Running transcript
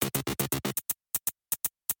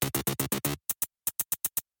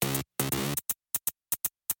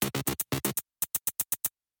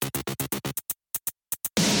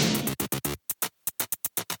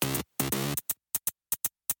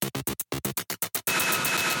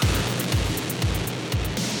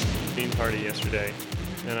party yesterday,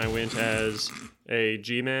 and I went as a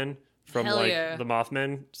G-Man from the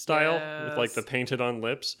Mothman style with like the painted on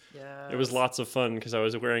lips. It was lots of fun because I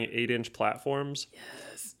was wearing 8-inch platforms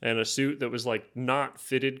and a suit that was like not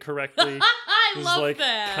fitted correctly. I love like,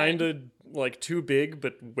 that. Kind of like too big,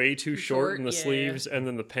 but way too short in the sleeves, and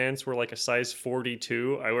then the pants were like a size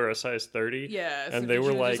 42. I wear a size 30. Yeah, and so they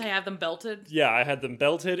were like, just have them belted. Yeah, I had them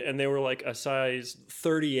belted, and they were like a size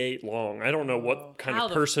 38 long. I don't know what kind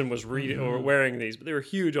of person was reading or wearing these, but they were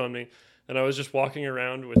huge on me. And I was just walking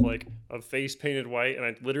around with like a face painted white, and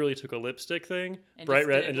I literally took a lipstick thing, and bright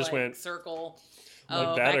red, and just went circle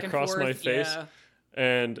like that across my face,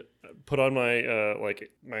 and put on my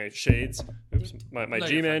my shades, my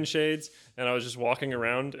G-Man shades, and I was just walking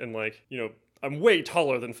around, and like, you know, I'm way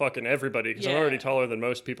taller than fucking everybody because I'm already taller than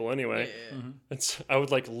most people anyway. And so I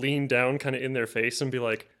would like lean down kind of in their face and be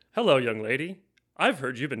like, "Hello, young lady. I've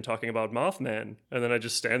heard you've been talking about Mothman." And then I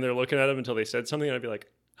just stand there looking at them until they said something, and I'd be like,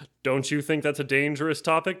 "Don't you think that's a dangerous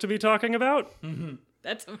topic to be talking about?"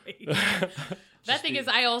 That's amazing. That thing is,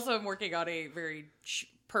 I also am working on a very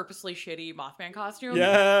purposely shitty Mothman costume.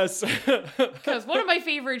 Yes. Because one of my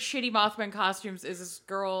favorite shitty Mothman costumes is this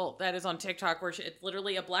girl that is on TikTok where it's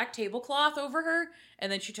literally a black tablecloth over her, and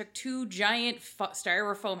then she took 2 giant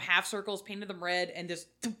styrofoam half circles, painted them red, and just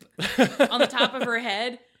on the top of her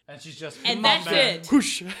head. And she's just... And that's it.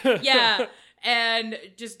 Whoosh. Yeah. And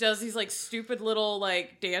just does these like stupid little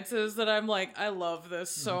like dances that I'm like, I love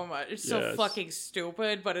this so much. It's so fucking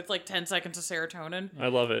stupid, but it's like 10 seconds of serotonin. I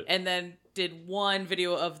love it. And then did one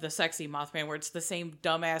video of the sexy Mothman where it's the same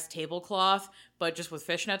dumbass tablecloth, but just with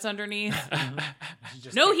fishnets underneath.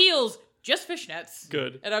 No heels, just fishnets.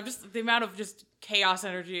 Good. And I'm just, the amount of just chaos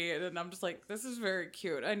energy, and I'm just like, this is very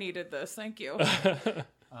cute. I needed this. Thank you.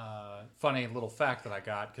 Funny little fact that I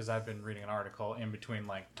got, because I've been reading an article in between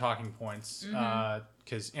like talking points,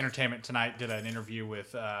 because Entertainment Tonight did an interview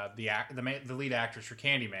with the lead actress for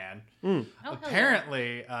Candyman.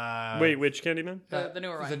 Apparently, wait, which Candyman? The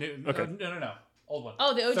newer one. Okay. No. Old one.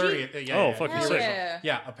 Oh, the OG? 30th. Fucking sick.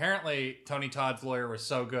 Yeah, apparently Tony Todd's lawyer was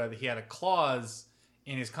so good that he had a clause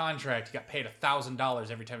in his contract. He got paid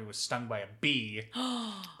 $1,000 every time he was stung by a bee.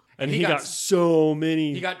 And he got so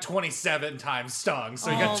many. He got 27 times stung.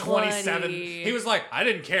 So he got 27. Buddy. He was like, I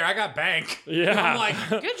didn't care. I got bank. Yeah. And I'm like,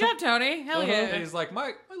 Good job, Tony. Hell yeah. And he's like,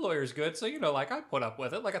 my lawyer's good. So, you know, like I put up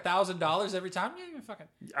with it. Like $1,000 every time. Yeah, fucking.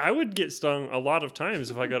 I would get stung a lot of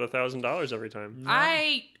times if I got $1,000 every time.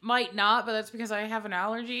 I might not, but that's because I have an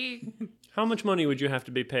allergy. How much money would you have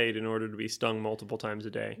to be paid in order to be stung multiple times a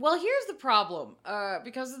day? Well, here's the problem.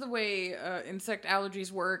 Because of the way insect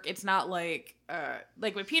allergies work, it's not like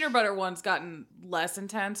my peanut butter one's gotten less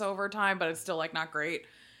intense over time, but it's still like not great.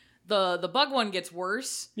 The bug one gets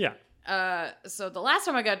worse. Yeah. So the last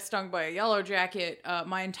time I got stung by a yellow jacket,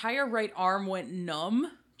 my entire right arm went numb.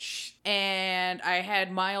 And I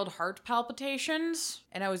had mild heart palpitations,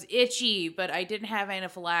 and I was itchy, but I didn't have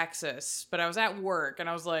anaphylaxis. But I was at work, and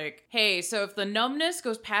I was like, hey, so if the numbness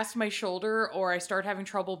goes past my shoulder or I start having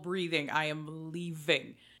trouble breathing, I am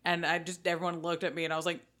leaving. And everyone looked at me, and I was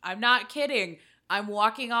like, I'm not kidding. I'm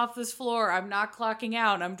walking off this floor. I'm not clocking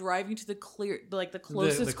out. I'm driving to the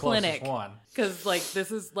closest clinic. Because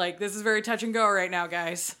this is very touch and go right now,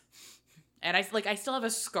 guys. And I still have a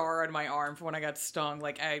scar on my arm from when I got stung.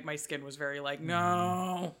 My skin was very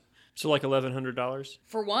no. So like $1,100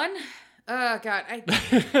 for one. God.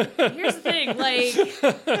 Here's the thing.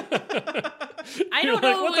 I don't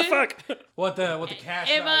know. What the fuck? What the cash?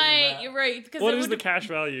 You're right. What is the cash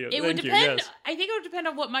value? It would depend. Yes. I think it would depend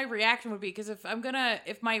on what my reaction would be. Because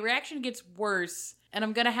if my reaction gets worse and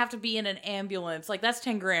I'm gonna have to be in an ambulance, that's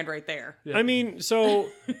 $10,000 right there. Yeah. I mean, so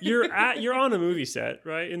you're on a movie set,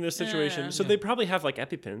 right? In this situation, so they probably have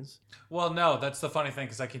EpiPens. Well, no, that's the funny thing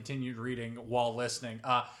because I continued reading while listening.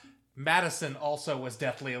 Madison also was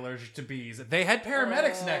deathly allergic to bees. They had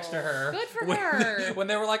paramedics next to her. Good for her. When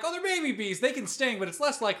they were like, oh, they're baby bees. They can sting, but it's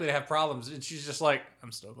less likely to have problems. And she's just like,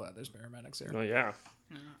 I'm so glad there's paramedics here. Oh,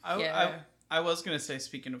 yeah. I was going to say,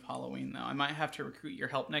 speaking of Halloween, though, I might have to recruit your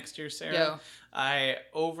help next year, Sarah. Yeah. I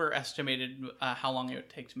overestimated how long it would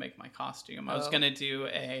take to make my costume. I was going to do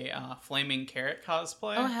a flaming carrot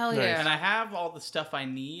cosplay. Oh, hell yeah. And I have all the stuff I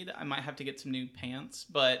need. I might have to get some new pants,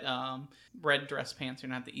 but red dress pants are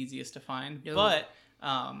not the easiest to find. No. But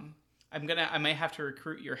I may have to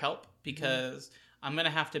recruit your help because I'm going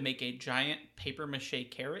to have to make a giant paper mache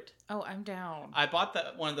carrot. Oh, I'm down. I bought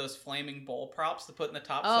one of those flaming bowl props to put in the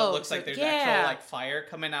top so it looks like there's actual fire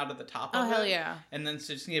coming out of the top of it. Oh, hell yeah. And then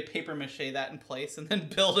so just need to paper mache that in place and then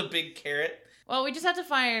build a big carrot Well, we just have to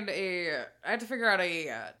I have to figure out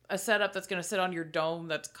a setup that's going to sit on your dome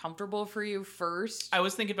that's comfortable for you first. I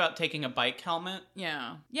was thinking about taking a bike helmet.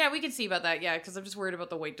 Yeah. Yeah, we can see about that. Yeah, because I'm just worried about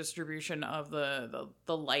the weight distribution of the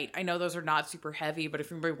light. I know those are not super heavy, but if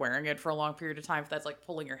you're going to be wearing it for a long period of time, if that's like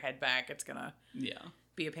pulling your head back, it's going to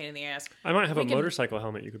be a pain in the ass. I might have a motorcycle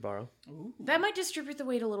helmet you could borrow. Ooh. That might distribute the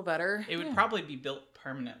weight a little better. It would probably be built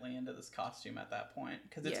permanently into this costume at that point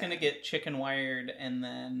because it's going to get chicken wired and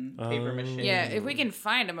then paper mache. Yeah, if we can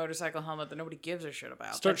find a motorcycle helmet that nobody gives a shit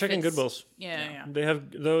about. Start checking Goodwills. Yeah. They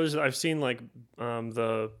have those. I've seen like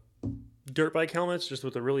the dirt bike helmets just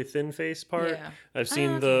with a really thin face part. Yeah. I've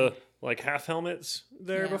seen the like half helmets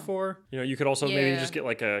there before. You know, you could also maybe just get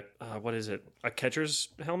like a what is it? A catcher's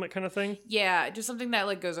helmet kind of thing. Yeah, just something that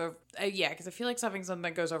like goes over. Because I feel like something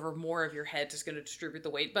that goes over more of your head is going to distribute the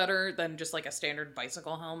weight better than just like a standard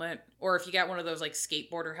bicycle helmet. Or if you got one of those like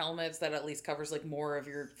skateboarder helmets that at least covers like more of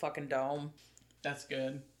your fucking dome. That's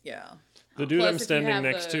good. Yeah. The dude I'm standing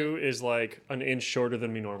next to is like an inch shorter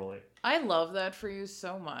than me normally. I love that for you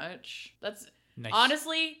so much. That's Nice.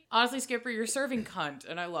 honestly, Skipper, you're serving cunt,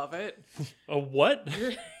 and I love it. A what?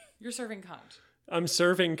 You're serving cunt. I'm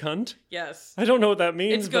serving cunt? Yes. I don't know what that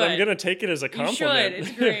means, It's but I'm good. going to take it as a compliment. You should.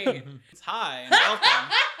 It's great. It's hi and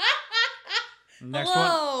welcome.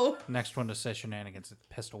 Next one to say shenanigans.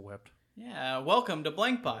 Pistol whipped. Yeah, welcome to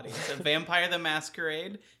Blank Bodies, a Vampire the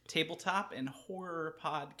Masquerade tabletop and horror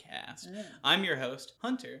podcast. I'm your host,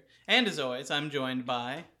 Hunter, and as always, I'm joined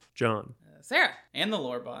by John. Sarah. and the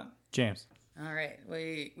Lorebot. James. All right,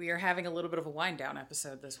 we are having a little bit of a wind down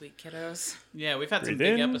episode this week, kiddos. Yeah, we've had some Breathe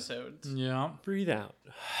big in. episodes. Yeah. Breathe out.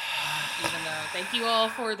 Even though, thank you all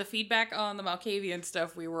for the feedback on the Malkavian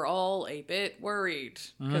stuff. We were all a bit worried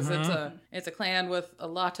because it's a clan with a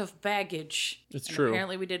lot of baggage. It's and true.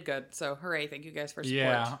 Apparently, we did good. So, hooray! Thank you guys for support.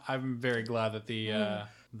 Yeah, I'm very glad that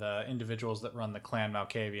the individuals that run the Clan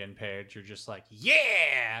Malkavian page are just like,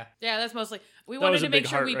 yeah! Yeah, that's mostly we That wanted was a to make big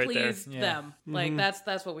sure heart we right there. pleased Yeah. them. Like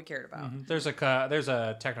that's what we cared about. There's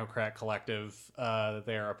a technocrat collective that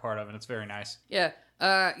they are a part of, and it's very nice. Yeah.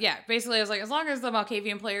 Basically, I was like, as long as the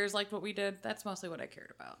Malkavian players liked what we did, that's mostly what I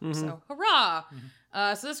cared about. So, hurrah!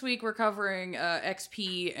 So this week we're covering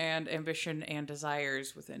XP and ambition and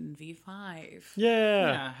desires within V5.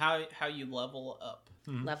 Yeah. Yeah, how you level up.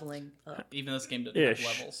 Leveling up. Even this game doesn't have Ish.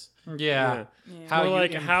 levels. Yeah. How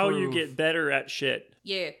you how you improve. get better at shit.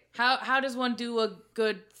 Yeah. How does one do a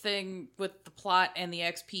good thing with the plot and the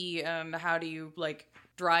XP, and how do you like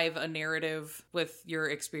drive a narrative with your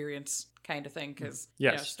experience? Kind of thing, because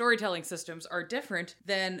Yes. storytelling systems are different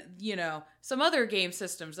than some other game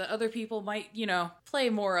systems that other people might play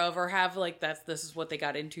more of or have like this is what they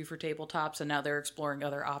got into for tabletops, and now they're exploring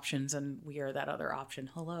other options, and we are that other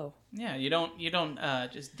option. Hello. Yeah, you don't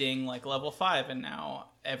just ding like level 5 and now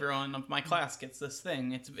everyone of my class gets this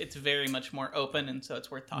thing. It's very much more open, and so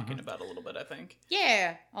it's worth talking about a little bit, I think.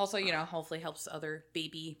 Yeah. Also, hopefully helps other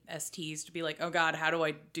baby STs to be like, oh god, how do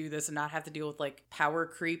I do this and not have to deal with like power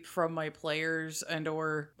creep from my players, and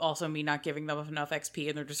or also me not giving them enough XP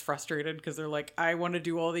and they're just frustrated because they're like, I want to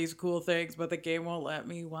do all these cool things, but the game won't let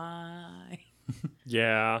me. Why?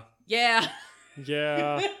 Yeah. Yeah.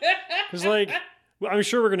 Yeah. Because, like, well, I'm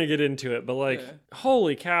sure we're going to get into it, but, like,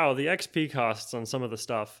 holy cow, the XP costs on some of the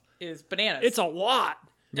stuff. Is bananas. It's a lot.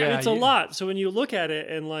 Yeah, It's a lot. So when you look at it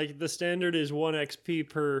and, like, the standard is 1 XP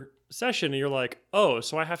per session, and you're like, oh,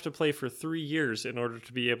 so I have to play for 3 years in order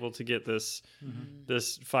to be able to get this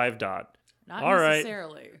 5 dot. Not all right.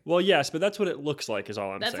 necessarily. Well, yes, but that's what it looks like is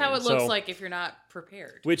all I'm That's saying. how it looks So- like if you're not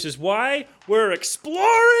prepared. Which is why we're exploring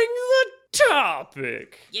the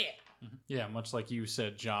topic. Yeah. Yeah, much like you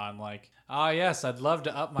said, John, like, yes, I'd love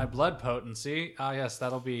to up my blood potency. Yes,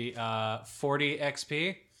 that'll be 40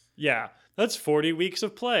 XP. Yeah, that's 40 weeks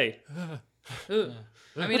of play. Ooh.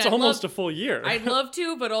 I mean, That's almost a full year. I'd love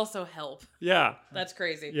to, but also help. Yeah. That's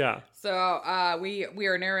crazy. Yeah. So we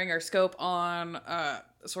are narrowing our scope on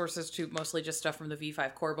sources to mostly just stuff from the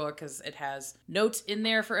V5 core book because it has notes in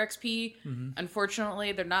there for XP.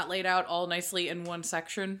 Unfortunately, they're not laid out all nicely in one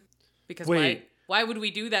section because Wait. why would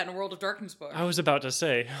we do that in a World of Darkness book? I was about to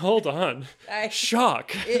say, hold on. I-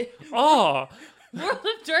 Shock. Awe. World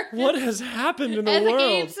of Darkness. What has happened in the As world? a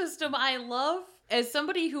game system, I love. As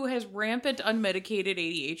somebody who has rampant unmedicated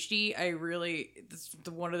ADHD, this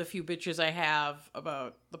is one of the few bitches I have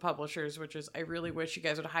about the publishers, which is I really wish you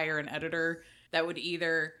guys would hire an editor that would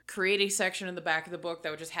either create a section in the back of the book that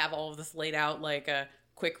would just have all of this laid out like a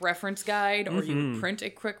quick reference guide, or you would print a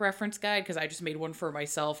quick reference guide, because I just made one for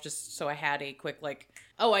myself just so I had a quick like,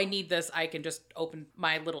 oh, I need this. I can just open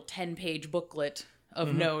my little 10-page booklet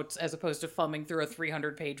of notes as opposed to thumbing through a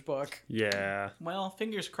 300-page book. Yeah. Well,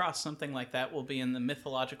 fingers crossed something like that will be in the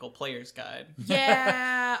Mythological Player's Guide.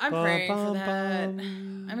 Yeah, I'm praying for that.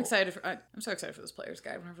 I'm excited for. I'm so excited for this player's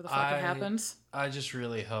guide whenever the fuck it happens. I just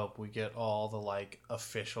really hope we get all the like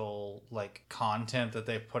official like content that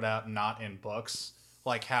they put out not in books,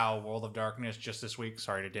 like how World of Darkness just this week.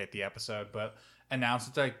 Sorry to date the episode, but announced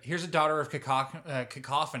it's like here's a Daughter of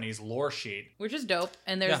Cacophony's lore sheet, Which is dope.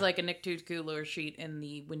 And there's like a Nick Tutuku lore sheet in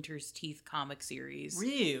the Winter's Teeth comic series.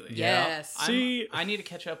 Really? Yes. See, I need to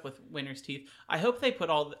catch up with Winter's Teeth. I hope they put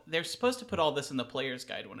they're supposed to put all this in the Player's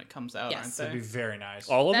Guide when it comes out, Yes. aren't that'd they? be very nice.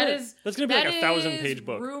 all of That it? is That's going to be like a 1,000-page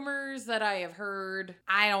book. Rumors that I have heard.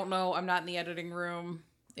 I don't know. I'm not in the editing room.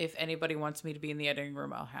 If anybody wants me to be in the editing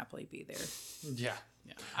room, I'll happily be there. Yeah.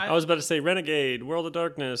 Yeah. I was about to say Renegade, World of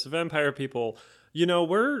Darkness, Vampire People. You know,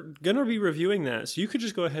 we're going to be reviewing that, so you could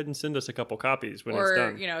just go ahead and send us a couple copies when it's Or,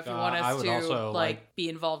 done. if you want I us would to also, like- be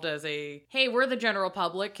involved as a, hey, we're the general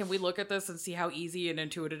public. Can we look at this and see how easy and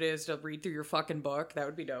intuitive it is to read through your fucking book? That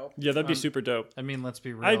would be dope. Yeah, that'd be super dope. I mean, let's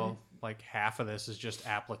be real. Like half of this is just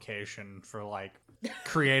application for like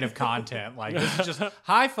creative content. Like this is just,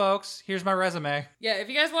 hi folks, here's my resume. Yeah, if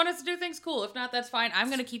you guys want us to do things, cool. If not, that's fine. I'm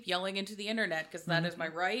going to keep yelling into the internet because that is my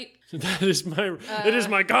right. That is it is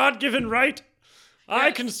my God-given right.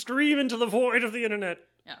 I can scream into the void of the internet.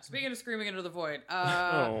 Yeah, speaking of screaming into the void,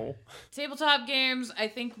 Oh. tabletop games, I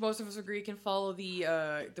think most of us agree can follow the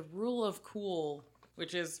rule of cool,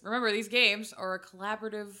 which is, remember, these games are a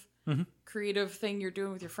collaborative, creative thing you're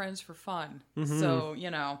doing with your friends for fun. So,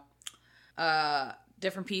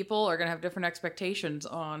 different people are going to have different expectations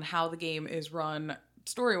on how the game is run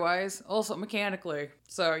story-wise, also mechanically.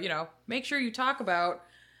 So, make sure you talk about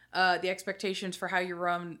the expectations for how you're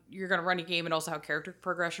going to run your game, and also how character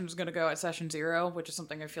progression is going to go at session 0, which is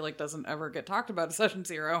something I feel like doesn't ever get talked about at session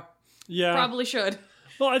 0. Yeah. Probably should.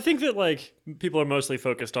 Well, I think that like people are mostly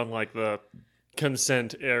focused on like the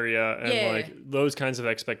consent area and like those kinds of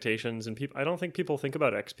expectations, and I don't think people think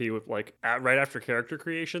about XP with like right after character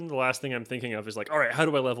creation. The last thing I'm thinking of is like, all right, how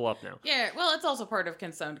do I level up now? Yeah, well, it's also part of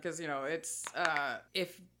consent because, it's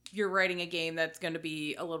if you're writing a game that's going to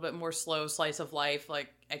be a little bit more slow slice of life,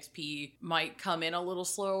 like XP might come in a little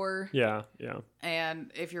slower. Yeah.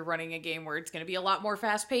 And if you're running a game where it's going to be a lot more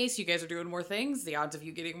fast paced, you guys are doing more things, the odds of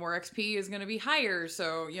you getting more XP is going to be higher.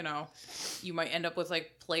 So, you might end up with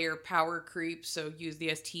like player power creep. So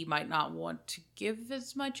the ST might not want to give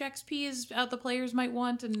as much XP as the players might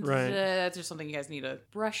want. And that's just something you guys need to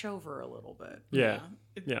brush over a little bit. Yeah.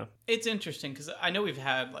 It's interesting because I know we've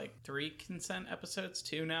had like 3 consent episodes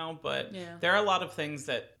too now, but Yeah. there are a lot of things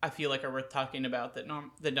that I feel like are worth talking about that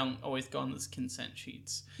don't always go on those consent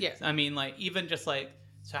sheets. Yeah. I mean, like even just like,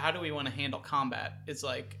 so how do we want to handle combat is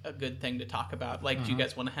like a good thing to talk about. Like, do you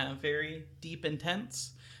guys want to have very deep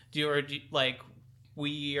intense? Do you like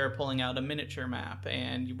we are pulling out a miniature map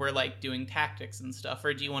and we're like doing tactics and stuff,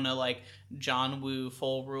 or do you want to like John Woo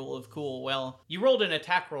full rule of cool? Well, you rolled an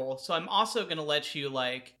attack roll, so I'm also gonna let you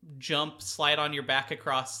like slide on your back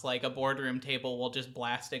across like a boardroom table while just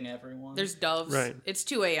blasting everyone. There's doves. Right. It's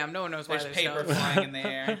 2 a.m. No one knows why There's there's paper doves. flying in the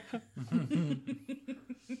air.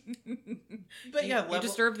 But yeah, You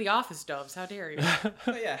disturb the office doves. How dare you?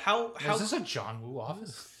 but yeah, how Is this a John Woo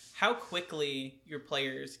office? how quickly your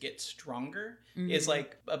players get stronger is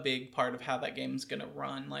like a big part of how that game's gonna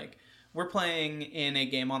run. Like we're playing in a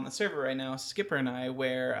game on the server right now, Skipper and I,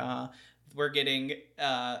 where we're getting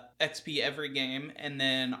XP every game, and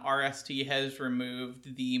then RST has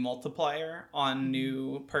removed the multiplier on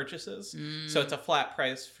new purchases. So it's a flat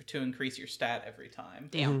price to increase your stat every time.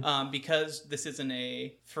 Damn. Because this isn't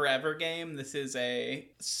a forever game, this is a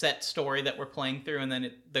set story that we're playing through, and then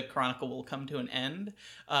the chronicle will come to an end.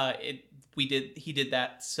 He did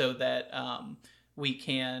that so that we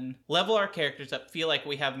can level our characters up, feel like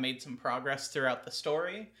we have made some progress throughout the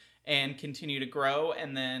story, and continue to grow,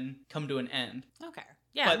 and then come to an end. Okay.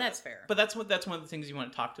 Yeah, that's fair. But that's one of the things you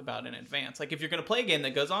want to talk about in advance. Like if you're going to play a game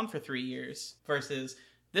that goes on for 3 years versus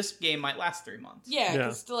this game might last 3 months. Yeah,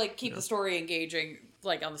 because to like keep the story engaging,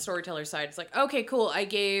 like on the storyteller side, it's like, okay, cool. I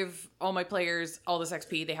gave all my players all this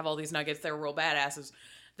XP. They have all these nuggets. They're real badasses.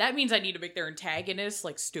 That means I need to make their antagonists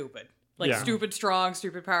like stupid. Like stupid strong,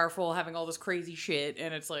 stupid powerful, having all this crazy shit.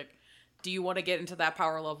 And it's like, do you want to get into that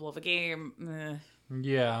power level of a game?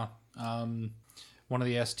 Yeah. One of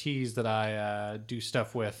the STs that I do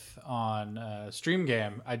stuff with on Stream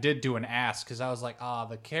Game, I did do an ask because I was like,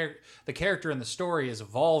 the character in the story is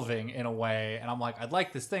evolving in a way, and I'm like, I'd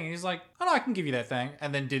like this thing. And he's like, oh no, I can give you that thing,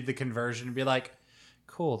 and then did the conversion and be like,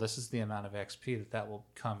 cool, this is the amount of XP that will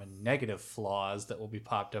come in negative flaws that will be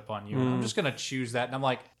popped up on you. And I'm just going to choose that. And I'm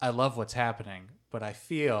like, I love what's happening, but I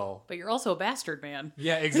feel... But you're also a bastard, man.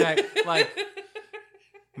 Yeah, exactly. Like,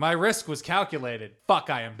 my risk was calculated.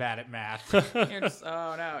 Fuck, I am bad at math. You're just,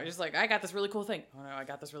 oh no. You're just like, I got this really cool thing. Oh no, I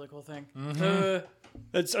got this really cool thing.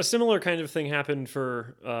 It's a similar kind of thing happened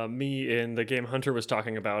for me in the game Hunter was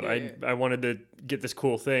talking about. Yeah. I wanted to get this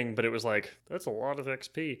cool thing, but it was like, that's a lot of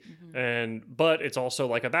XP. But it's also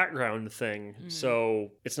like a background thing.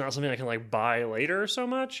 So it's not something I can like buy later so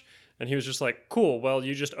much. And he was just like, cool, well,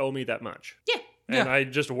 you just owe me that much. Yeah. And I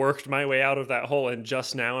just worked my way out of that hole, and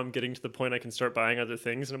just now I'm getting to the point I can start buying other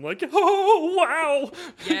things, and I'm like, oh, wow!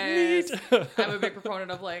 Yes. Neat. I'm a big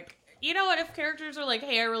proponent of like, you know what, if characters are like,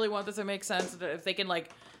 hey, I really want this, it makes sense, if they can like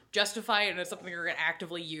justify it and it's something you're going to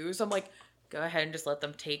actively use, I'm like, go ahead and just let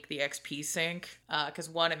them take the XP sink. Because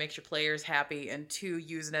one, it makes your players happy, and two,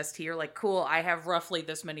 use an ST. You're like, cool, I have roughly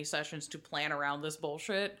this many sessions to plan around this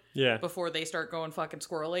bullshit. Yeah. Before they start going fucking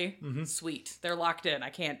squirrely. Sweet. They're locked in. I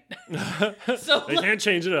can't. So they can't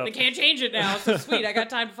change it up. They can't change it now. So sweet. I got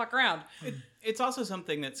time to fuck around. It's also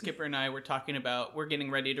something that Skipper and I were talking about. We're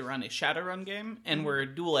getting ready to run a Shadowrun game, and we're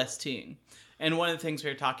dual STing. And one of the things we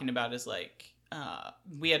were talking about is like,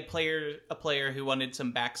 we had a player who wanted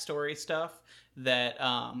some backstory stuff that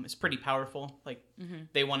is pretty powerful. Like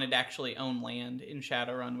they wanted to actually own land in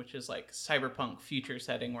Shadowrun, which is like cyberpunk future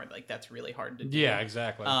setting where like that's really hard to do. Yeah,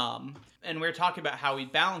 exactly. And we were talking about how we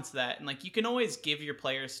balance that, and like you can always give your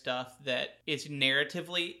players stuff that is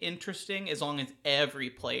narratively interesting as long as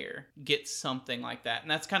every player gets something like that.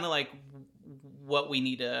 And that's kind of like what we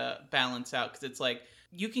need to balance out, because it's like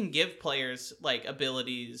you can give players like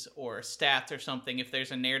abilities or stats or something if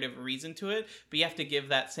there's a narrative reason to it, but you have to give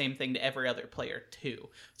that same thing to every other player too.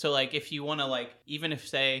 So like if you want to like, even if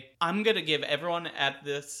say, I'm going to give everyone at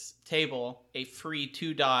this table a free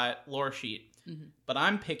 2-dot lore sheet, but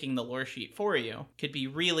I'm picking the lore sheet for you, could be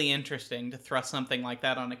really interesting to thrust something like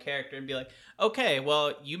that on a character and be like, okay,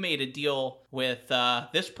 well, you made a deal with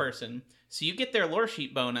this person, so you get their lore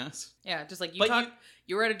sheet bonus. Yeah, just like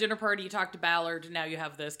you were at a dinner party, you talked to Ballard, now you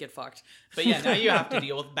have this, get fucked. But yeah, now you have to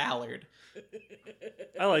deal with Ballard.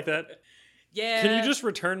 I like that. Yeah. Can you just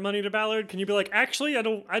return money to Ballard? Can you be like, actually, I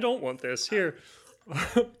don't want this. Here.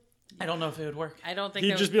 I don't know if it would work. I don't think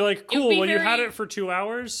He'd just be like, cool, well, you had it for 2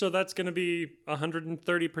 hours, so that's going to be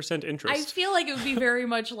 130% interest. I feel like it would be very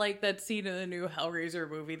much like that scene in the new Hellraiser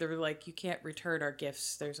movie. They're like, you can't return our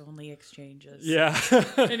gifts. There's only exchanges. Yeah.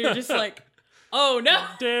 And you're just like, oh, no.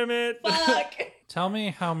 Damn it. Fuck. Tell me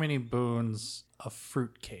how many boons a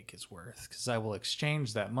fruitcake is worth, because I will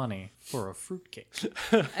exchange that money for a fruitcake.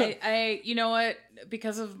 I, you know what?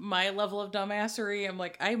 Because of my level of dumbassery, I'm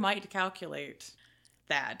like, I might calculate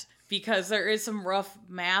that. Because there is some rough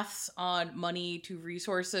maths on money to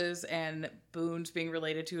resources and boons being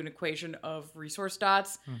related to an equation of resource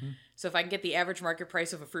dots. So if I can get the average market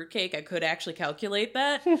price of a fruitcake, I could actually calculate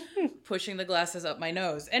that. Pushing the glasses up my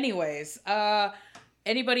nose. Anyways,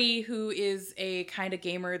 anybody who is a kind of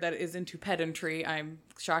gamer that is into pedantry, I'm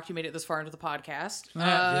shocked you made it this far into the podcast.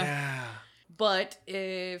 Yeah. But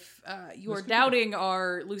if you are doubting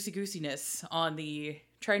our loosey-goosiness on the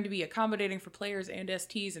trying to be accommodating for players and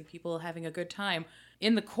STs and people having a good time,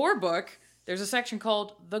 in the core book, there's a section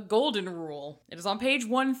called The Golden Rule. It is on page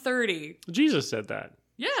 130. Jesus said that.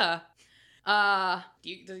 Yeah.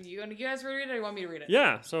 Do you guys read it, or do you want me to read it?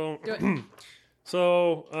 Yeah, so... Do it.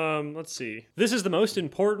 So, let's see. This is the most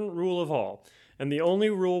important rule of all, and the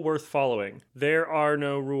only rule worth following. There are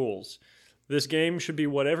no rules. This game should be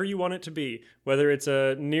whatever you want it to be, whether it's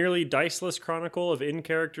a nearly diceless chronicle of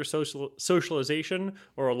in-character socialization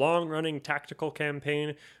or a long-running tactical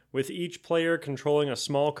campaign with each player controlling a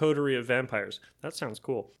small coterie of vampires. That sounds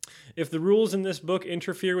cool. If the rules in this book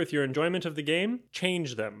interfere with your enjoyment of the game,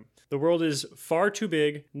 change them. The world is far too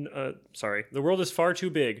big. The world is far too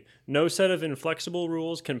big. No set of inflexible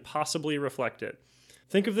rules can possibly reflect it.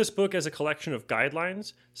 Think of this book as a collection of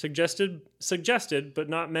guidelines, suggested but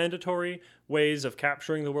not mandatory ways of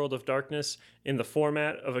capturing the world of darkness in the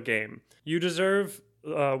format of a game. You deserve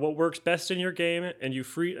what works best in your game, and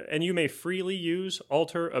you may freely use,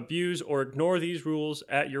 alter, abuse, or ignore these rules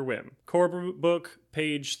at your whim. Core book,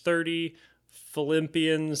 page 30,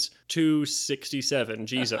 Philippians 2:67.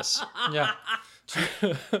 Jesus. Yeah.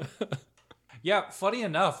 Yeah, funny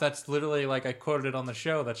enough, that's literally, like, I quoted it on the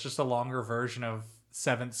show, that's just a longer version of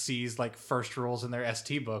 7th C's, like, first rules in their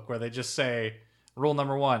ST book, where they just say, rule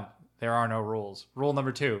number 1, there are no rules. Rule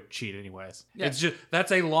number 2, cheat anyways. Yeah. It's just,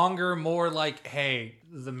 that's a longer, more like, hey,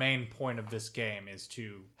 the main point of this game is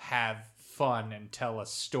to have fun and tell a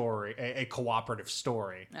story, a cooperative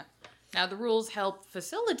story. Yeah. Now, the rules help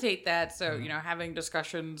facilitate that. So, having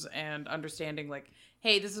discussions and understanding, like,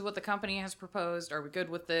 hey, this is what the company has proposed. Are we good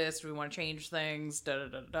with this? Do we want to change things?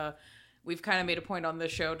 Da-da-da-da. We've kind of made a point on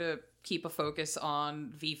this show to keep a focus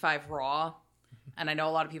on V5 Raw. And I know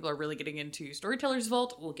a lot of people are really getting into Storyteller's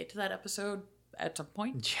Vault. We'll get to that episode at some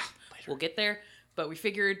point. Yeah, later. We'll get there. But we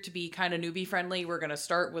figured to be kind of newbie friendly, we're going to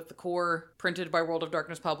start with the core printed by World of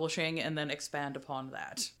Darkness Publishing and then expand upon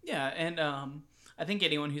that. Yeah, and I think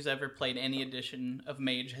anyone who's ever played any edition of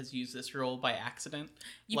Mage has used this rule by accident.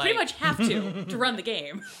 You pretty much have to run the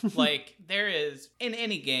game. Like, there is, in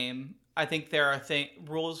any game, I think there are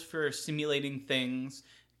rules for simulating things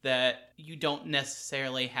that you don't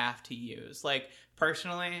necessarily have to use. Like,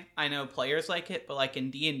 personally, I know players like it, but like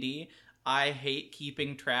in D&D, I hate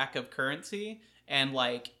keeping track of currency and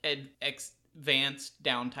like advanced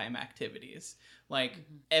downtime activities. Like,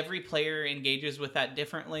 every player engages with that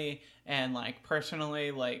differently, and like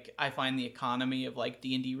personally, like I find the economy of like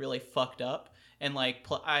D&D really fucked up, and like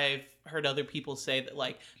I've heard other people say that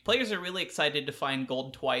like players are really excited to find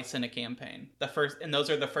gold twice in a campaign. And those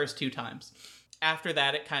are the first 2 times. After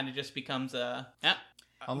that, it kind of just becomes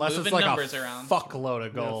unless it's like a fuckload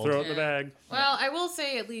of gold. Throw it in the bag. Well, I will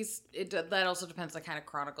say at least that also depends on kind of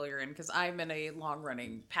chronicle you're in, because I'm in a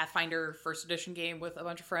long-running Pathfinder first edition game with a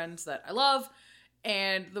bunch of friends that I love,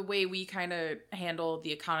 and the way we kind of handle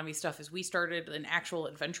the economy stuff is we started an actual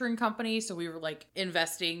adventuring company, so we were like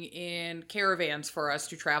investing in caravans for us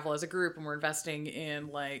to travel as a group, and we're investing in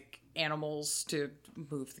like animals to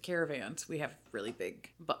move the caravans. We have really big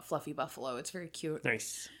fluffy buffalo. It's very cute.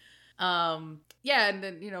 Nice. Yeah, and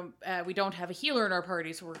then, we don't have a healer in our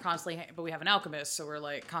party, so we're constantly, but we have an alchemist, so we're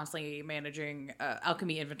like constantly managing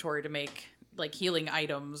alchemy inventory to make like healing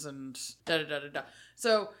items and da-da-da-da-da.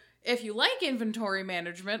 So if you like inventory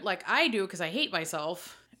management, like I do, because I hate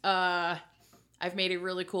myself, I've made a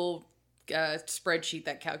really cool spreadsheet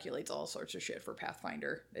that calculates all sorts of shit for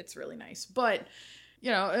Pathfinder. It's really nice. But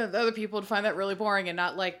other people would find that really boring and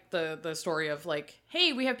not like the story of like,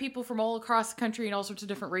 hey, we have people from all across the country and all sorts of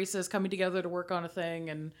different races coming together to work on a thing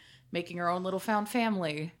and making our own little found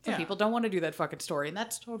family. Some people don't want to do that fucking story, and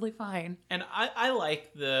that's totally fine. And I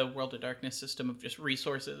like the World of Darkness system of just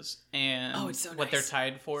resources and what they're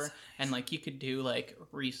tied for. And like you could do like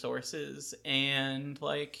resources and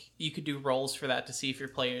like you could do rolls for that to see if your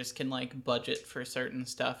players can like budget for certain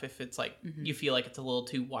stuff if it's like you feel like it's a little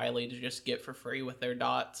too wily to just get for free with their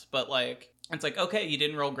dots. But like it's like, okay, you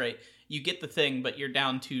didn't roll great. You get the thing, but you're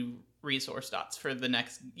down 2 resource dots for the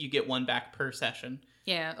next, you get 1 back per session.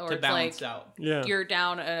 Yeah, or to it's balance like out. Yeah. You're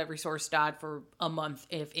down a resource dot for a month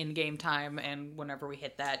if in-game time, and whenever we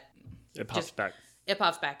hit that, It pops back. It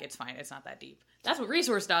pops back. It's fine. It's not that deep. That's what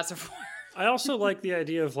resource dots are for. I also like the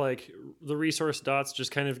idea of like the resource dots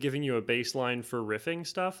just kind of giving you a baseline for riffing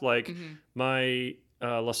stuff. Like my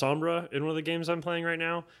La Sombra in one of the games I'm playing right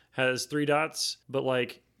now has 3 dots, but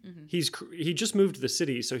like he just moved to the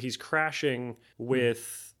city, so he's crashing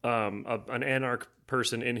with an anarch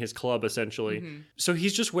person in his club essentially. So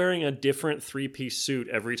he's just wearing a different 3-piece suit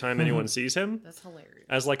every time anyone sees him. That's hilarious.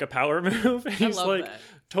 As like a power move. He's love like that.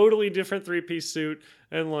 totally different 3-piece suit,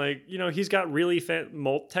 and like he's got really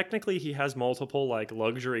technically he has multiple like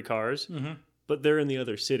luxury cars. But they're in the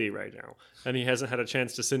other city right now, and he hasn't had a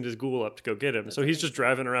chance to send his ghoul up to go get him. So he's just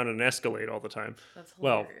driving around in an Escalade all the time. That's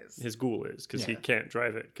hilarious. Well, his ghoul is, because he can't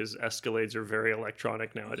drive it, because Escalades are very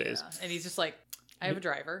electronic nowadays. Yeah. And he's just like, I have a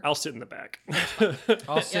driver. I'll sit in the back.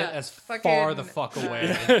 I'll sit as far the fuck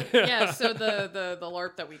away. Yeah, so the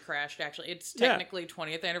LARP that we crashed, actually, it's technically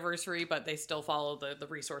 20th anniversary, but they still follow the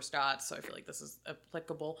resource dots, so I feel like this is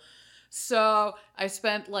applicable. So I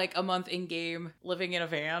spent like a month in game living in a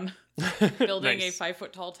van, building a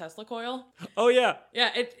 5-foot tall Tesla coil. Oh yeah. Yeah,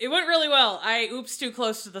 it went really well. I oopsed too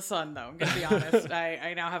close to the sun, though. I'm gonna be honest.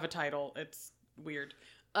 I now have a title. It's weird.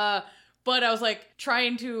 But I was like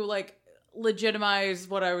trying to like legitimize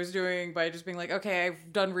what I was doing by just being like, okay,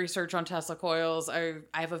 I've done research on Tesla coils. I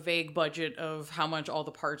have a vague budget of how much all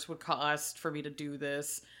the parts would cost for me to do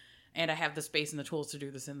this. And I have the space and the tools to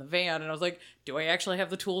do this in the van. And I was like, do I actually have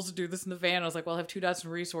the tools to do this in the van? I was like, well, I have 2 dots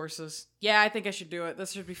and resources. Yeah, I think I should do it.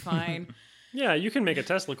 This should be fine. Yeah, you can make a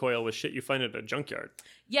Tesla coil with shit you find at a junkyard.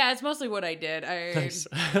 Yeah, it's mostly what I did. Nice.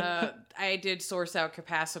 I did source out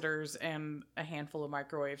capacitors and a handful of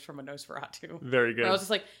microwaves from a Nosferatu. Very good. And I was just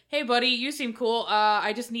like, hey, buddy, you seem cool.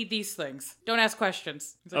 I just need these things. Don't ask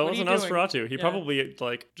questions. He's like, Oh, what it are was you a doing? Nosferatu. He probably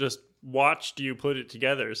like just watched you put it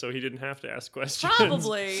together, so he didn't have to ask questions.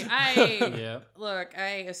 Probably. Yeah. Look,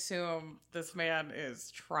 I assume this man is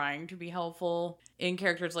trying to be helpful. In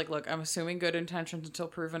character, it's like, look, I'm assuming good intentions until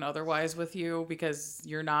proven otherwise with you, because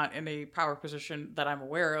you're not in a power position that I'm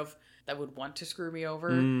aware of that would want to screw me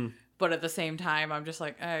over. But at the same time, I'm just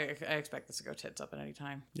like, I expect this to go tits up at any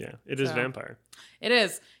time. Yeah, it is vampire. It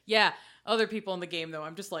is. Yeah. Other people in the game, though,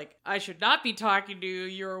 I'm just like, I should not be talking to you.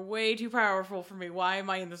 You're way too powerful for me. Why am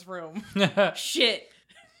I in this room? Shit.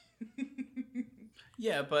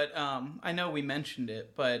 Yeah, but I know we mentioned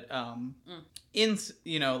it, but in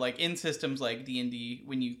systems like D&D,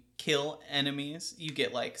 when you kill enemies, you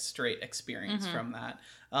get like straight experience from that.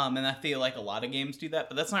 And I feel like a lot of games do that,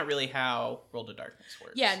 but that's not really how World of Darkness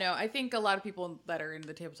works. Yeah, no, I think a lot of people that are in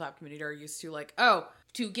the tabletop community are used to like, oh,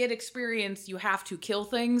 to get experience, you have to kill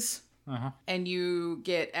things. And you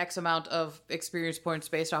get X amount of experience points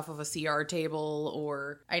based off of a CR table,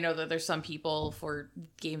 or I know that there's some people for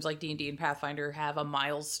games like D&D and Pathfinder have a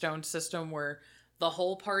milestone system where the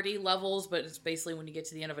whole party levels, but it's basically when you get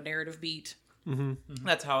to the end of a narrative beat.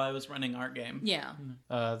 That's how I was running our game. Yeah.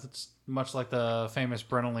 That's much like the famous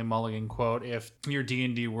Brennan Lee Mulligan quote, if your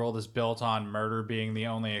D&D world is built on murder being the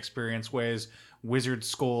only experience ways, Wizard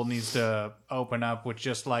School needs to open up with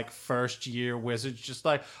just like first year wizards just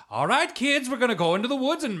like, all right kids, we're gonna go into the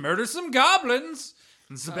woods and murder some goblins.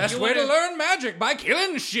 It's the best way to learn magic, by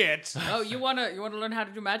killing shit. Oh, you wanna learn how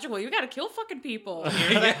to do magic? Well, you gotta kill fucking people.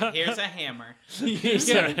 Here's a hammer. You think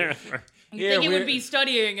it would be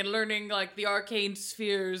studying and learning like the arcane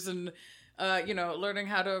spheres and learning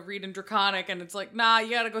how to read in Draconic, and it's like, nah, you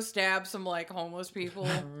gotta go stab some like homeless people.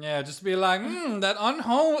 Yeah, just be like, that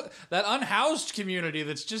unhoused community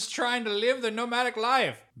that's just trying to live their nomadic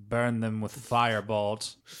life. Burn them with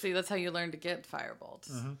firebolt. See, that's how you learn to get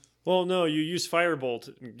firebolts. Well, no, you use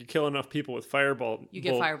firebolt. You kill enough people with firebolt. You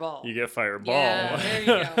get fireball. You get fireball. Yeah,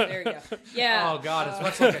 there you go. Yeah. Oh god, it's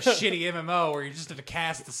much like a shitty MMO where you just have to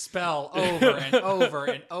cast the spell over and over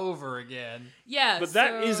and over again. Yeah, but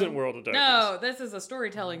that isn't World of Darkness. No, this is a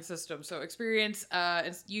storytelling system. So experience,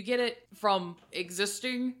 you get it from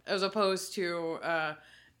existing as opposed to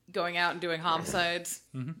going out and doing homicides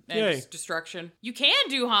and destruction. You can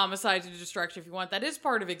do homicides and destruction if you want. That is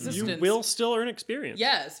part of existence. You will still earn experience.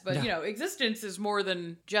 Yes, but existence is more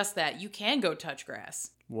than just that. You can go touch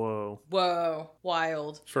grass. Whoa,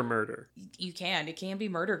 wild. For murder. You can. It can be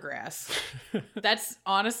murder grass. That's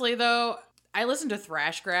honestly though, I listen to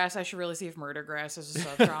thrash grass. I should really see if murder grass is a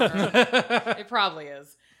subgenre. It probably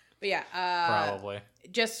is. But yeah, probably.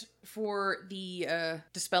 Just for the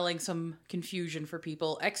dispelling some confusion for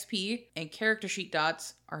people, XP and character sheet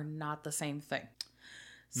dots are not the same thing.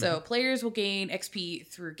 So players will gain XP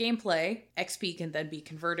through gameplay. XP can then be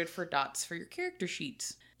converted for dots for your character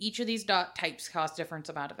sheets. Each of these dot types cost different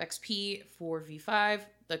amount of XP. For V5,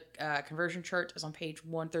 the conversion chart is on page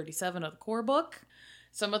 137 of the core book.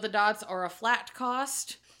 Some of the dots are a flat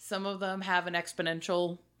cost. Some of them have an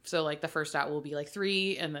exponential. So, like, the first dot will be, like,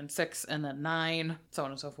 3, and then 6, and then 9, so on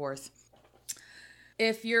and so forth.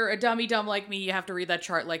 If you're a dummy dumb like me, you have to read that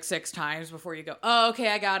chart, like, 6 times before you go, oh, okay,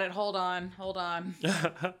 I got it. Hold on.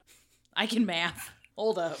 I can math.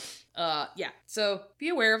 Hold up. Yeah. So, be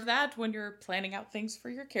aware of that when you're planning out things for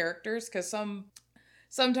your characters, because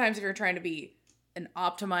sometimes if you're trying to be an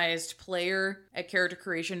optimized player at character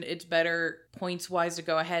creation, it's better points-wise to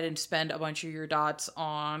go ahead and spend a bunch of your dots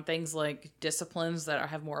on things like disciplines that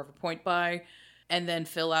have more of a point buy, and then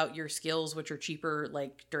fill out your skills, which are cheaper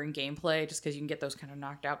like during gameplay, just because you can get those kind of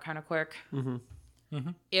knocked out kind of quick.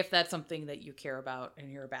 If that's something that you care about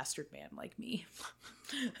and you're a bastard man like me.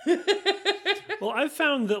 Well, I've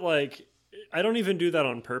found that like I don't even do that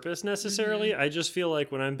on purpose necessarily. I just feel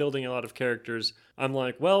like when I'm building a lot of characters, I'm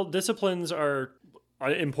like, well, disciplines are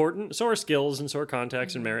important, so are skills and so are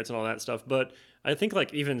contacts and merits and all that stuff. But I think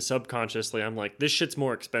like even subconsciously, I'm like, this shit's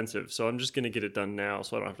more expensive, so I'm just going to get it done now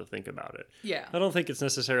so I don't have to think about it. Yeah. I don't think it's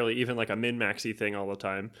necessarily even like a min-maxy thing all the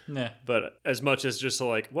time. Nah. But as much as just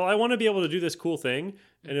like, well, I want to be able to do this cool thing.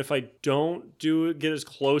 And if I don't get as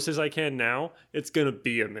close as I can now, it's going to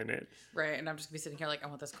be a minute. Right. And I'm just going to be sitting here like, I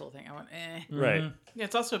want this cool thing. I want Right. Yeah,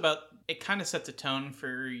 it's also about, it kind of sets a tone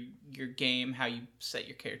for your game, how you set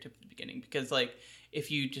your character at the beginning. Because like, if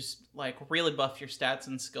you just like really buff your stats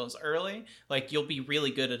and skills early, like you'll be really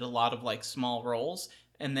good at a lot of like small rolls,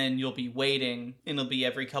 and then you'll be waiting, and it'll be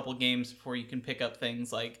every couple games before you can pick up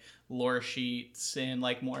things like lore sheets and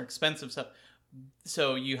like more expensive stuff.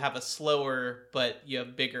 So you have a slower, but you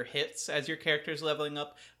have bigger hits as your character's leveling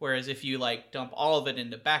up. Whereas if you like dump all of it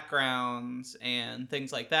into backgrounds and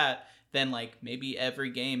things like that, then like maybe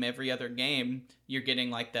every other game, you're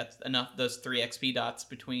getting like that's enough, those 3 XP dots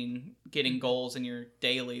between getting goals and your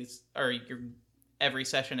dailies or your every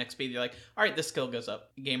session XP. You're like, all right, this skill goes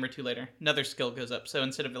up. A game or two later, another skill goes up. So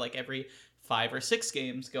instead of like every 5 or 6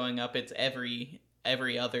 games going up, it's every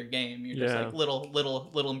every other game. You're just like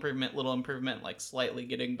little improvement, like slightly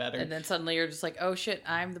getting better. And then suddenly you're just like, oh shit,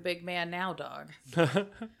 I'm the big man now, dog.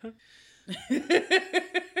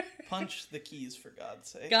 Punch the keys, for God's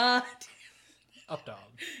sake. God. Up dog.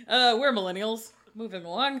 We're millennials. Moving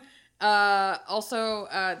along. Also,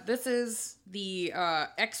 this is the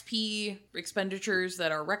XP expenditures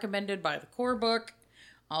that are recommended by the core book,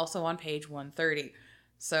 also on page 130.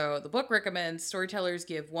 So the book recommends storytellers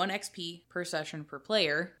give 1 XP per session per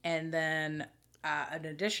player, and then an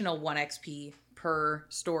additional 1 XP per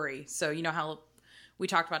story. So you know how we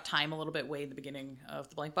talked about time a little bit way in the beginning of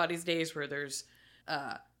the Blank Bodies days, where there's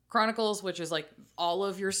Chronicles, which is like all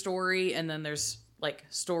of your story, and then there's like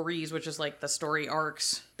stories, which is like the story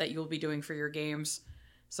arcs that you'll be doing for your games.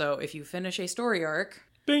 So if you finish a story arc,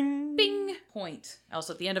 Bing! bing, point.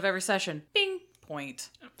 Also at the end of every session, bing, point.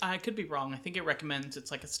 I could be wrong. I think it recommends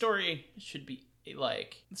it's like a story. It should be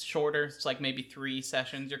like it's shorter. It's like maybe 3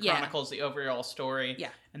 sessions. Your Chronicles, the overall story. Yeah.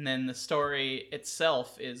 And then the story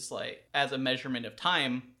itself is like, as a measurement of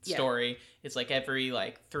time story, it's like every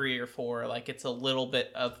like 3 or 4. Like it's a little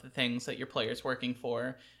bit of the things that your player's working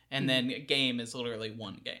for. And then a game is literally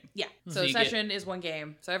 1 game. Yeah. So a session is 1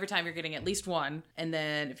 game. So every time you're getting at least 1. And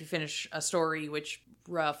then if you finish a story, which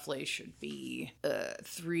roughly should be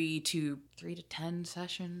 3 to 10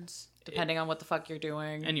 sessions, depending on what the fuck you're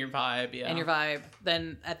doing. And your vibe, yeah. And your vibe.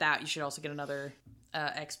 Then at that, you should also get another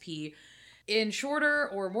XP. In shorter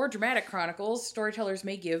or more dramatic chronicles, storytellers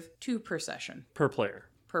may give 2 per session. Per player.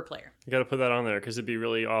 Per player. You got to put that on there because it'd be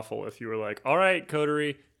really awful if you were like, all right,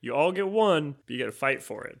 Coterie, you all get 1, but you got to fight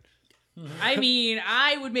for it. I mean,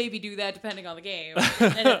 I would maybe do that depending on the game.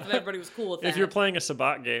 And if everybody was cool with that. If you're playing a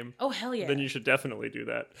Sabbat game, oh hell yeah, then you should definitely do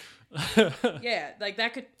that. Yeah, like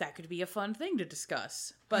that could be a fun thing to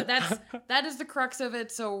discuss. But that is the crux of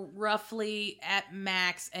it. So roughly at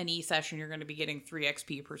max any session you're going to be getting 3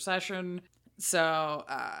 XP per session. So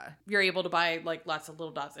you're able to buy like lots of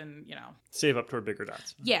little dots and, you know, save up toward bigger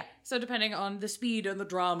dots. Yeah. So depending on the speed and the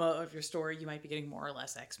drama of your story, you might be getting more or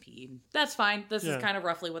less XP. That's fine. This is kind of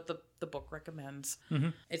roughly what the book recommends. Mm-hmm.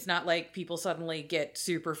 It's not like people suddenly get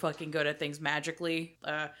super fucking good at things magically.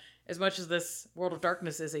 As much as this World of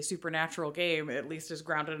Darkness is a supernatural game, at least is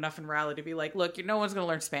grounded enough in reality to be like, look, no one's going to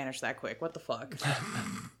learn Spanish that quick. What the fuck?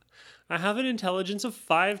 I have an intelligence of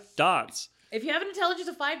 5 dots. If you have an intelligence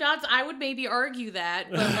of 5 dots, I would maybe argue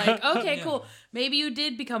that. But like, okay, cool. Maybe you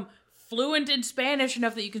did become fluent in Spanish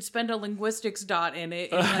enough that you can spend a linguistics dot in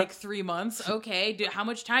it in like 3 months. Okay, how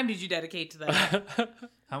much time did you dedicate to that?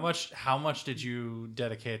 How much did you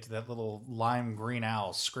dedicate to that little lime green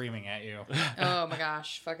owl screaming at you? Oh my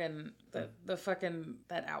gosh, fucking the fucking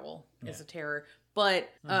that owl is a terror. But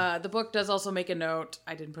the book does also make a note.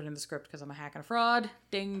 I didn't put it in the script because I'm a hack and a fraud.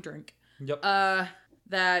 Ding, drink. Yep.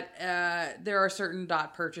 That there are certain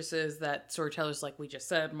dot purchases that storytellers, like we just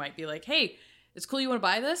said, might be like, hey, it's cool you want to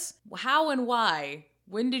buy this? How and why?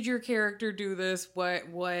 When did your character do this?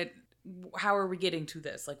 How are we getting to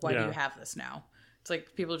this? Like, why do you have this now? It's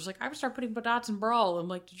like, people are just like, I would start putting dots in Brawl. I'm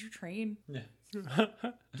like, did you train? Yeah.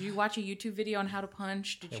 Did you watch a YouTube video on how to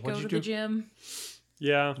punch? Did you go to the gym?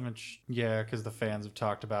 Yeah. Because the fans have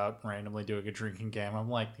talked about randomly doing a drinking game. I'm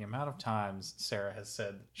like, the amount of times Sarah has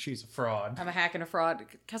said she's a fraud. I'm a hack and a fraud,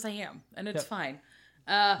 because I am, and it's fine.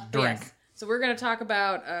 Drink. Yes. So we're going to talk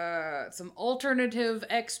about some alternative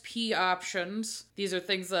XP options. These are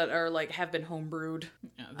things that are like have been homebrewed.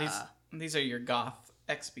 Yeah, these are your goth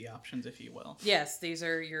XP options, if you will. Yes, these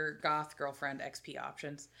are your goth girlfriend XP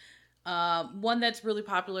options. One that's really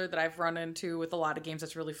popular that I've run into with a lot of games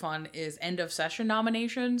that's really fun is end of session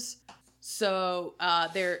nominations. So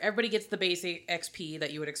everybody gets the basic XP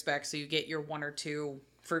that you would expect. So you get your 1 or 2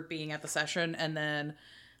 for being at the session, and then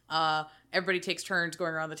everybody takes turns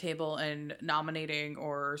going around the table and nominating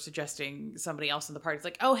or suggesting somebody else in the party. It's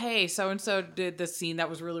like, oh hey, so and so did this scene that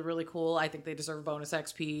was really, really cool. I think they deserve bonus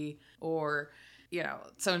XP. Or, you know,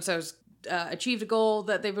 so and so's achieved a goal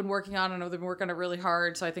that they've been working on. I know they've been working on it really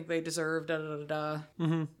hard, so I think they deserve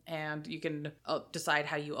Mm-hmm. And you can decide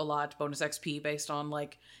how you allot bonus XP based on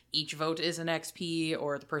like each vote is an XP,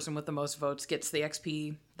 or the person with the most votes gets the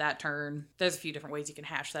XP that turn. There's a few different ways you can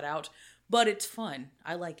hash that out, but it's fun.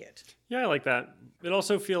 I like it. Yeah, I like that. It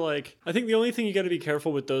also feel like, I think the only thing you got to be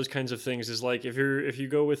careful with those kinds of things is like if you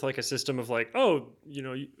go with like a system of like, oh, you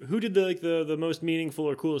know, who did the most meaningful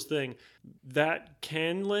or coolest thing, that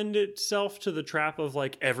can lend itself to the trap of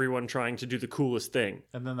like everyone trying to do the coolest thing.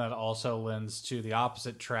 And then that also lends to the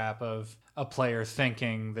opposite trap of, a player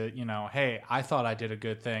thinking that, hey, I thought I did a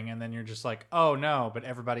good thing, and then you're just like, oh no, but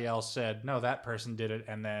everybody else said no, that person did it,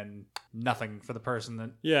 and then nothing for the person that.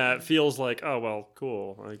 Yeah, it feels like, oh well,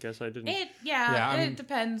 cool. I guess I didn't. It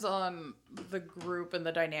depends on the group and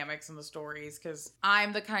the dynamics and the stories, because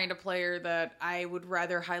I'm the kind of player that I would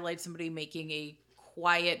rather highlight somebody making a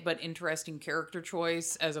quiet but interesting character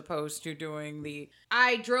choice as opposed to doing the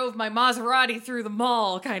I drove my Maserati through the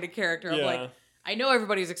mall kind of character. Yeah. Like, I know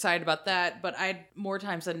everybody's excited about that, but I more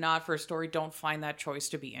times than not for a story don't find that choice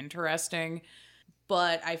to be interesting.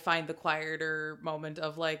 But I find the quieter moment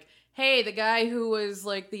of like, hey, the guy who was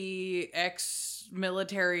like the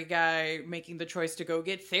ex-military guy making the choice to go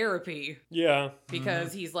get therapy. Yeah.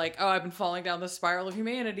 Because he's like, oh, I've been falling down the spiral of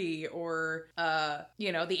humanity. Or, the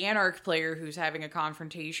Anarch player who's having a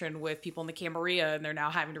confrontation with people in the Camarilla, and they're now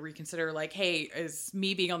having to reconsider, like, hey, is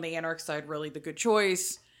me being on the Anarch side really the good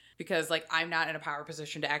choice? Because, like, I'm not in a power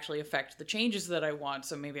position to actually affect the changes that I want,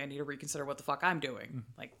 so maybe I need to reconsider what the fuck I'm doing.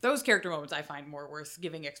 Like, those character moments I find more worth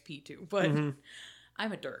giving XP to. But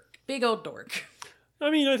I'm a dork. Big old dork.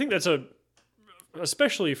 I mean, I think that's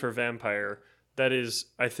especially for Vampire, that is,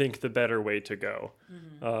 I think, the better way to go.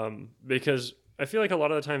 Because I feel like a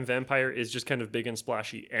lot of the time Vampire is just kind of big and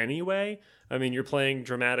splashy anyway. I mean, you're playing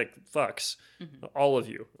dramatic fucks, all of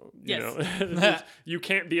you. Yes. You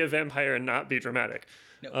can't be a vampire and not be dramatic.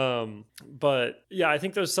 No. But yeah, I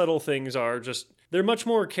think those subtle things are just, they're much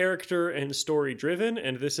more character and story driven,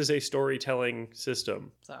 and this is a storytelling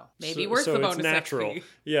system. So maybe worth the bonus it's natural. XP.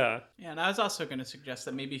 Yeah. Yeah, and I was also going to suggest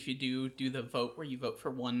that maybe if you do the vote where you vote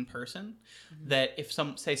for one person, that if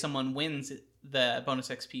someone wins the bonus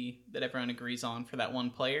XP that everyone agrees on for that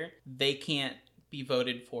one player, they can't be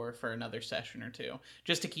voted for another session or two,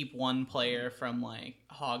 just to keep one player from like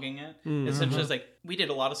hogging it. Essentially, it's like, we did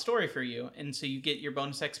a lot of story for you, and so you get your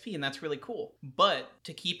bonus XP, and that's really cool. But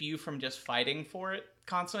to keep you from just fighting for it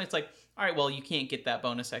constantly, it's like, all right, well, you can't get that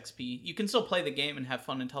bonus XP. You can still play the game and have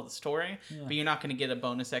fun and tell the story, but you're not going to get a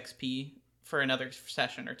bonus XP for another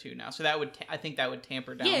session or two now. So that would, I think that would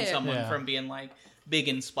tamper down someone from being like big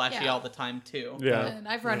and splashy all the time too. Yeah. And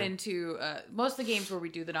I've run into most of the games where we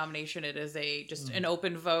do the nomination, it is just an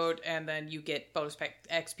open vote, and then you get bonus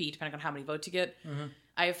XP depending on how many votes you get.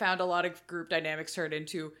 I have found a lot of group dynamics turn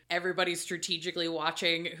into everybody's strategically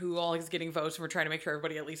watching who all is getting votes, and we're trying to make sure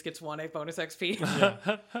everybody at least gets one bonus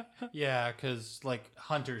XP. Yeah, because like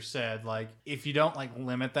Hunter said, like if you don't like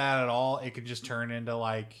limit that at all, it could just turn into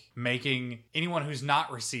like making anyone who's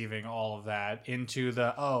not receiving all of that into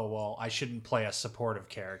the, oh, well, I shouldn't play a supportive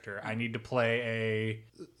character. I need to play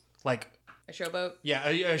a showboat? Yeah,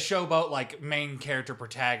 a showboat, like main character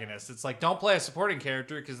protagonist. It's like, don't play a supporting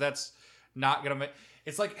character because that's not going to make...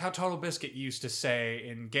 It's like how Total Biscuit used to say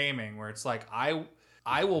in gaming, where it's like,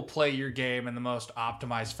 I will play your game in the most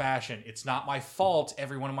optimized fashion. It's not my fault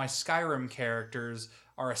every one of my Skyrim characters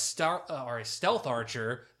are a stealth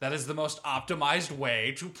archer. That is the most optimized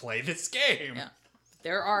way to play this game. Yeah.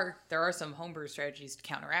 There are some homebrew strategies to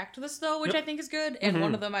counteract this, though, which I think is good. And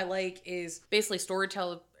one of them I like is basically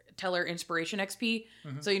storyteller inspiration XP.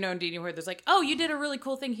 So, in D&D where there's like, oh, you did a really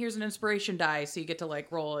cool thing, here's an inspiration die, so you get to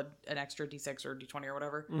like roll an extra d6 or d20 or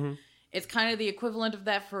whatever. It's kind of the equivalent of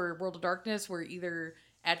that for World of Darkness, where either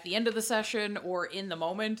at the end of the session or in the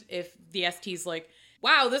moment, if the ST's like,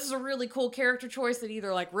 wow, this is a really cool character choice that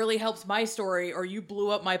either like really helps my story or you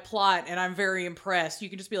blew up my plot and I'm very impressed, you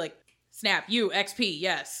can just be like, snap, you, XP,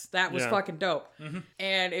 yes, that was fucking dope.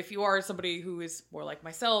 And if you are somebody who is more like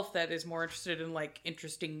myself, that is more interested in like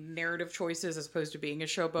interesting narrative choices as opposed to being a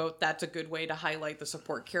showboat, that's a good way to highlight the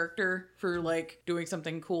support character for like doing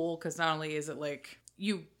something cool, because not only is it like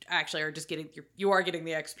you actually are just getting the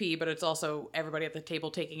XP, but it's also everybody at the table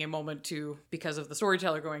taking a moment to, because of the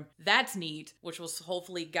storyteller going, that's neat, which will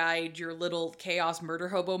hopefully guide your little chaos murder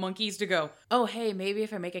hobo monkeys to go, oh hey, maybe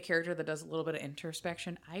if I make a character that does a little bit of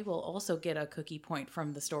introspection, I will also get a cookie point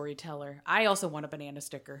from the storyteller. I also want a banana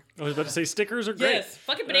sticker. I was about to say stickers are great. Yes,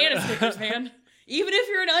 fucking banana stickers, man. Even if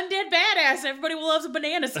you're an undead badass, everybody loves a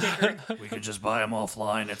banana sticker. We could just buy them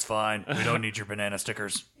offline. It's fine. We don't need your banana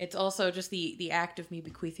stickers. It's also just the act of me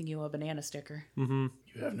bequeathing you a banana sticker. You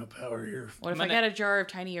have no power here. What if I got a jar of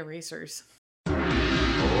tiny erasers?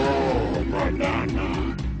 Oh,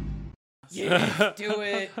 banana. Yeah, do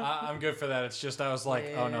it. I'm good for that. It's just I was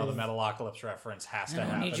like, oh no, the Metalocalypse reference has to I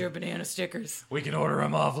happen. need your banana stickers. We can order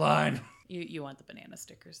them offline. You want the banana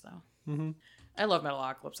stickers, though. I love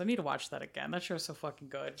Metalocalypse. I need to watch that again. That show's so fucking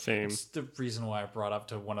good. Same. It's the reason why I brought up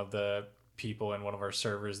to one of the people in one of our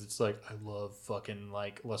servers that's like, I love fucking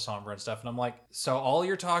like La Sombra and stuff. And I'm like, so all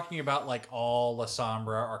you're talking about, like all La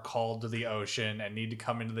Sombra are called to the ocean and need to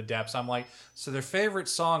come into the depths. I'm like, so their favorite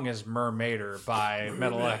song is Mermaider by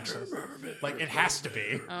Metal X. Like, it has to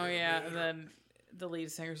be. Oh, yeah. And then the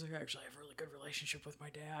lead singer's like, actually, I have a really good relationship with my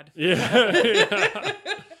dad. Yeah.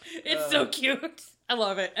 It's so cute. I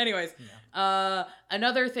love it. Anyways,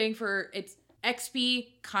 another thing for it's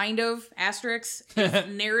XP kind of asterisk is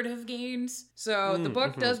narrative gains. So the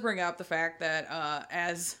book does bring up the fact that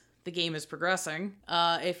as the game is progressing,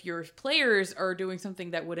 if your players are doing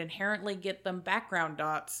something that would inherently get them background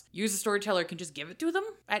dots, you as a storyteller can just give it to them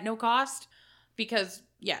at no cost. Because,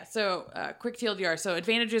 quick TLDR. So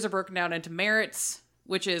advantages are broken down into merits,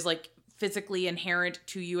 which is like physically inherent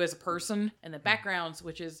to you as a person, and then backgrounds,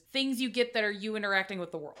 which is things you get that are you interacting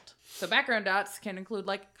with the world. So background dots can include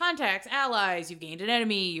like contacts, allies, you've gained an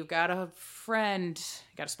enemy, you've got a friend,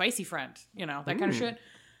 you got a spicy friend, that kind of shit.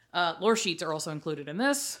 Lore sheets are also included in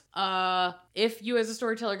this. If you as a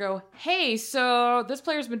storyteller go, hey, so this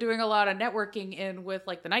player's been doing a lot of networking in with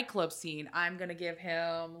like the nightclub scene, I'm gonna give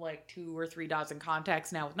him like 2 or 3 dots in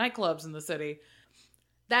contacts now with nightclubs in the city.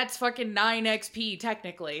 That's fucking 9 XP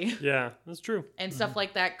technically. Yeah, that's true. And stuff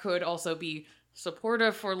like that could also be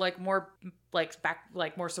supportive for like more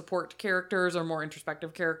more support characters or more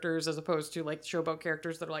introspective characters, as opposed to like showboat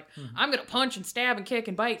characters that are like, I'm gonna punch and stab and kick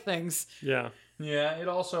and bite things. Yeah. Yeah, it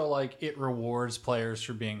also like it rewards players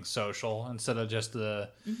for being social instead of just the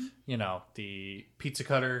the pizza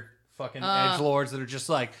cutter fucking edgelords that are just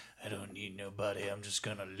like, I don't need nobody, I'm just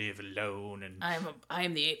gonna live alone. And I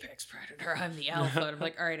am the apex predator, I'm the alpha. And I'm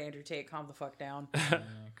like, all right, Andrew Tate, calm the fuck down.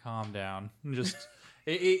 Calm down. Just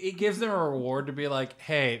it gives them a reward to be like,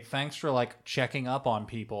 hey, thanks for like checking up on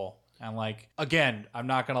people. And like, again, I'm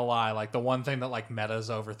not gonna lie, like the one thing that like metas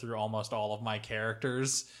over through almost all of my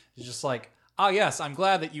characters is just like, oh yes, I'm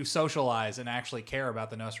glad that you socialize and actually care about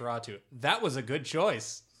the Nosferatu. That was a good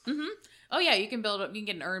choice. Mm-hmm. Oh yeah, you can build up. You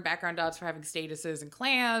can earn background dots for having statuses and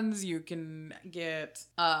clans. You can get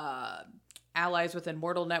allies within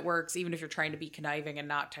mortal networks, even if you're trying to be conniving and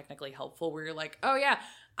not technically helpful. Where you're like, oh yeah,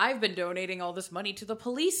 I've been donating all this money to the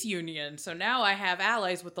police union, so now I have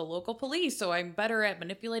allies with the local police, so I'm better at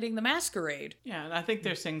manipulating the masquerade. Yeah, and I think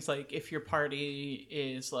there's things like if your party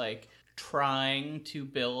is like trying to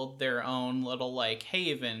build their own little like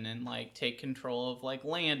haven and like take control of like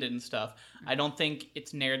land and stuff, I don't think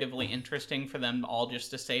it's narratively interesting for them all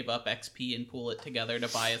just to save up XP and pool it together to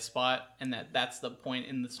buy a spot, and that's the point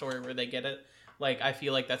in the story where they get it. Like, I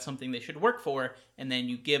feel like that's something they should work for, and then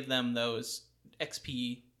you give them those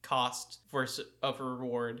XP cost versus of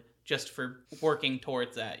reward just for working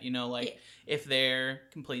towards that, if they're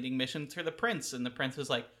completing missions for the prince and the prince was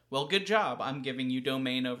like, well, good job, I'm giving you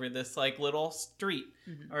domain over this like little street,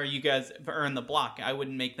 or you guys earn the block, I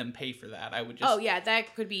wouldn't make them pay for that. I would just... Oh yeah,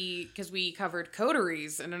 that could be because we covered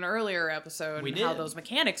coteries in an earlier episode and how those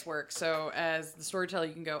mechanics work. So as the storyteller,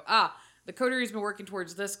 you can go, the cotery's been working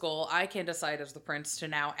towards this goal. I can decide as the prince to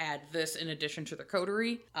now add this in addition to the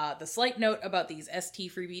coterie. The slight note about these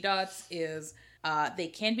ST freebie dots is they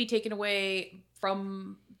can be taken away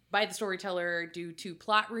by the storyteller due to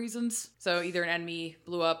plot reasons. So either an enemy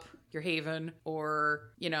blew up your haven,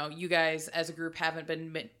 or, you guys as a group haven't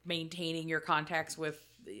been maintaining your contacts with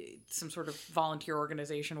some sort of volunteer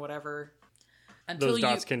organization, whatever. Those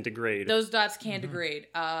dots can degrade. Those dots can degrade.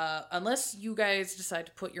 Unless you guys decide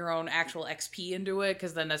to put your own actual XP into it,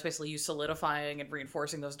 because then that's basically you solidifying and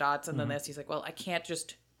reinforcing those dots. And then the ST's like, well, I can't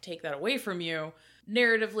just take that away from you.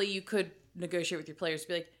 Narratively, you could negotiate with your players to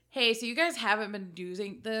be like, hey, so you guys haven't been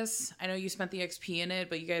doing this. I know you spent the XP in it,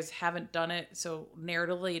 but you guys haven't done it. So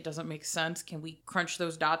narratively, it doesn't make sense. Can we crunch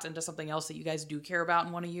those dots into something else that you guys do care about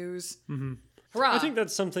and want to use? Mm-hmm. Hurrah. I think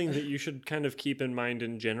that's something that you should kind of keep in mind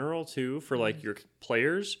in general, too, for, like, your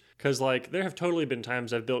players. Because, like, there have totally been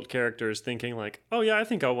times I've built characters thinking, like, oh, yeah, I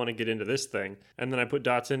think I want to get into this thing. And then I put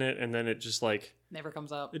dots in it, and then it just, like... never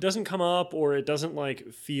comes up. It doesn't come up, or it doesn't,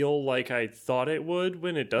 like, feel like I thought it would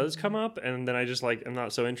when it does come up. And then I just, like, am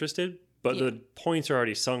not so interested. But the points are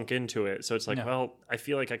already sunk into it. So it's like, well, I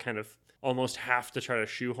feel like I kind of almost have to try to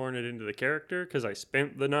shoehorn it into the character because I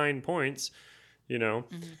spent the 9 points...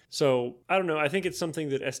 So I don't know. I think it's something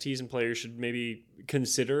that STs and players should maybe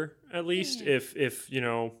consider, at least if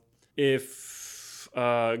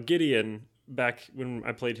Gideon, back when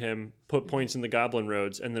I played him, put points in the Goblin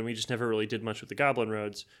Roads, and then we just never really did much with the Goblin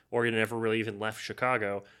Roads, or he never really even left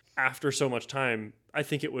Chicago. After so much time, I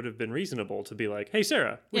think it would have been reasonable to be like, hey,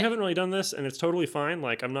 Sarah, we haven't really done this, and it's totally fine.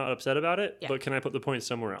 Like, I'm not upset about it, but can I put the points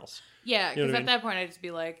somewhere else? Yeah, because that point, I'd just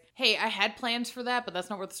be like, hey, I had plans for that, but that's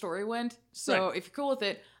not where the story went. So if you're cool with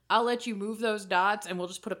it, I'll let you move those dots and we'll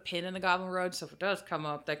just put a pin in the Goblin Road. So if it does come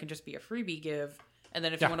up, that can just be a freebie give. And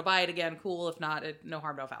then if you want to buy it again, cool. If not, no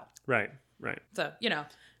harm, no foul. Right. So,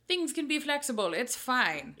 things can be flexible. It's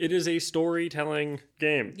fine. It is a storytelling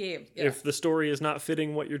game. Yeah. If the story is not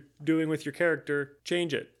fitting what you're doing with your character,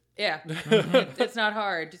 change it. Yeah. It's not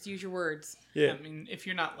hard. Just use your words. Yeah. I mean, if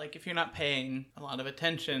you're not paying a lot of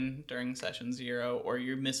attention during session 0, or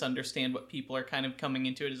you misunderstand what people are kind of coming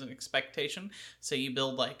into it as an expectation, so you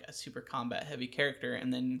build like a super combat heavy character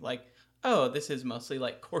and then like, oh, this is mostly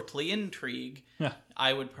like courtly intrigue. Yeah.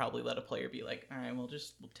 I would probably let a player be like, all right, we'll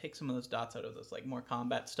take some of those dots out of this like more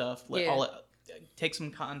combat stuff. Take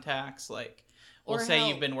some contacts, like we'll say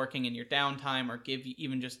you've been working in your downtime, or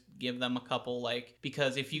give them a couple, like,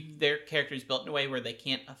 because if their character is built in a way where they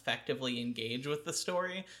can't effectively engage with the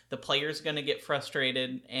story, the player's going to get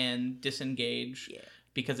frustrated and disengage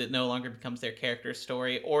because it no longer becomes their character's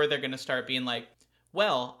story, or they're going to start being like,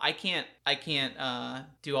 well, I can't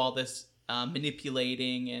do all this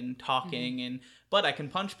manipulating and talking, but I can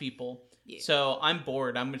punch people. Yeah. So I'm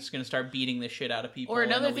bored. I'm just going to start beating the shit out of people. Or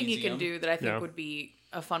another thing you can do that I think would be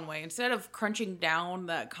a fun way, instead of crunching down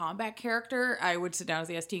that combat character, I would sit down as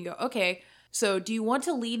the ST and go, okay, so do you want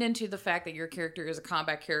to lean into the fact that your character is a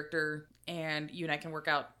combat character, and you and I can work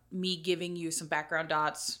out me giving you some background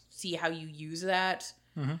dots, see how you use that?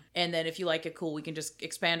 Mm-hmm. And then if you like it, cool, we can just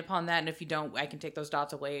expand upon that. And if you don't, I can take those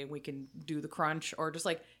dots away and we can do the crunch. Or just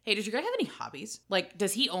like, hey, does your guy have any hobbies? Like,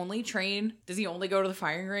 does he only train? Does he only go to the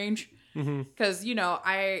firing range? Because,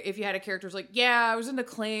 if you had a character who's like, yeah, I was into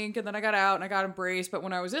Clink and then I got out and I got embraced. But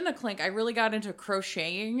when I was in the Clink, I really got into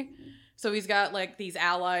crocheting. So he's got like these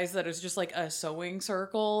allies that is just like a sewing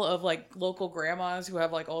circle of like local grandmas who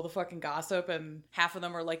have like all the fucking gossip, and half of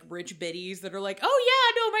them are like rich biddies that are like, oh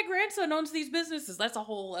yeah, no, my grandson owns these businesses. That's a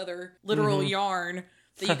whole other literal yarn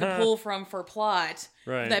that you can pull from for plot.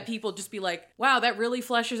 Right. That people just be like, wow, that really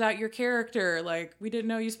fleshes out your character. Like, we didn't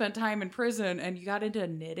know you spent time in prison and you got into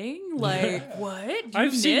knitting. Like, what?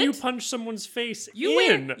 I've seen you punch someone's face you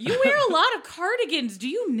wear a lot of cardigans. Do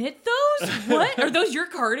you knit those? What? Are those your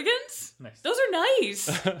cardigans? Nice. Those are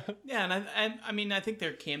nice. Yeah, and I mean, I think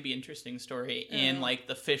there can be interesting story in like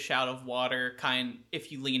the fish out of water kind,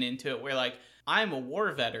 if you lean into it, where like, I'm a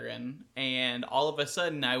war veteran, and all of a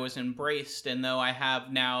sudden I was embraced, and though I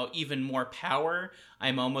have now even more power,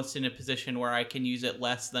 I'm almost in a position where I can use it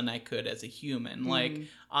less than I could as a human. Like,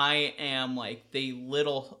 I am like the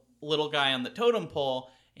little guy on the totem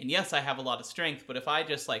pole, and yes, I have a lot of strength, but if I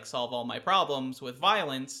just like solve all my problems with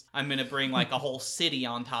violence, I'm going to bring like a whole city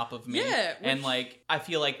on top of me. Yeah. And like, I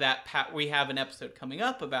feel like that we have an episode coming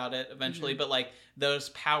up about it eventually, but like those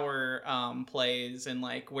power plays and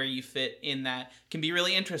like where you fit in that can be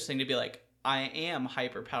really interesting to be like, I am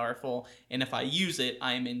hyper powerful, and if I use it,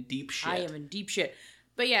 I am in deep shit.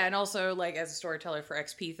 But yeah, and also, like, as a storyteller for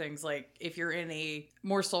XP things, like, if you're in a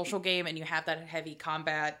more social game and you have that heavy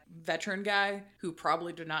combat veteran guy who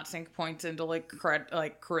probably did not sink points into, like,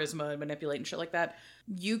 charisma and manipulate and shit like that,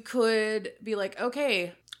 you could be like,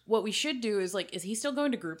 okay, what we should do is, like, is he still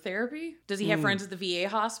going to group therapy? Does he have friends at the VA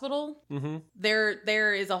hospital? Mm-hmm.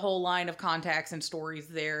 There is a whole line of contacts and stories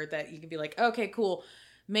there that you can be like, okay, cool.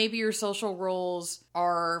 Maybe your social roles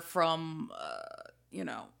are from,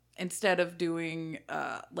 instead of doing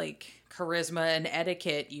like charisma and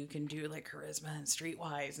etiquette, you can do like charisma and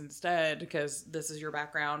streetwise instead, because this is your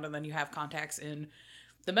background, and then you have contacts in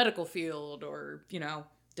the medical field or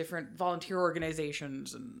different volunteer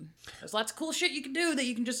organizations, and there's lots of cool shit you can do that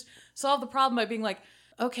you can just solve the problem by being like,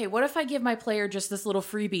 okay, what if I give my player just this little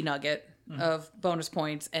freebie nugget of bonus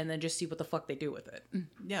points and then just see what the fuck they do with it.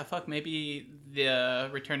 Yeah, fuck, maybe the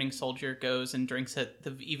returning soldier goes and drinks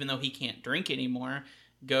even though he can't drink anymore,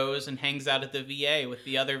 goes and hangs out at the VA with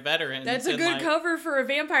the other veterans. That's a good cover for a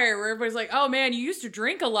vampire, where everybody's like, oh man, you used to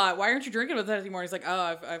drink a lot. Why aren't you drinking with us anymore? He's like,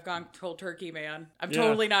 oh, I've gone cold turkey, man. I'm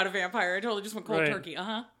totally not a vampire. I totally just went cold turkey.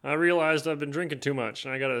 I realized I've been drinking too much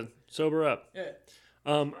and I gotta sober up. Yeah.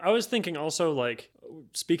 I was thinking also, like,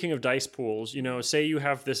 speaking of dice pools, say you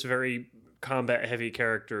have this very combat heavy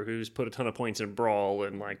character who's put a ton of points in brawl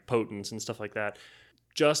and like potence and stuff like that.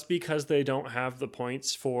 Just because they don't have the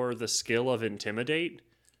points for the skill of intimidate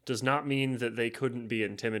does not mean that they couldn't be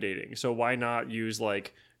intimidating. So why not use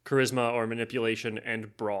like charisma or manipulation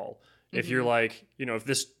and brawl? If you're like, if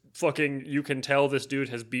this fucking, you can tell this dude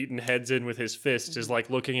has beaten heads in with his fists, is like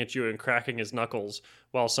looking at you and cracking his knuckles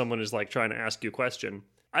while someone is like trying to ask you a question.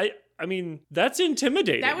 I mean, that's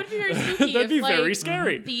intimidating. That would be very spooky. That'd be very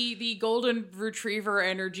scary. The golden retriever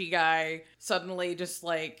energy guy suddenly just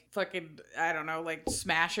like fucking, I don't know, like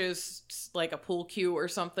smashes like a pool cue or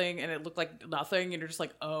something, and it looked like nothing, and you're just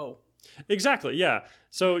like, oh. Exactly, yeah.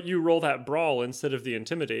 So you roll that brawl instead of the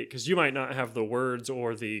intimidate, because you might not have the words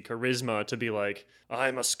or the charisma to be like,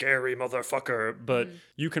 I'm a scary motherfucker, but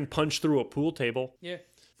you can punch through a pool table. Yeah.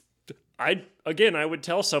 I would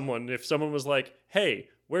tell someone if someone was like, hey,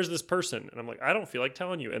 where's this person? And I'm like, I don't feel like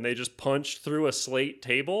telling you. And they just punched through a slate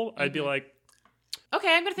table. I'd be like,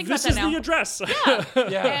 okay, I'm going to think about this that is now. the address.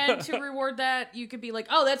 Yeah. And to reward that, you could be like,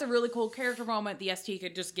 oh, that's a really cool character moment. The ST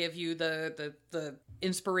could just give you the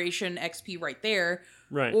inspiration XP right there.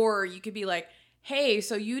 Right. Or you could be like, hey,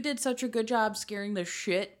 so you did such a good job scaring the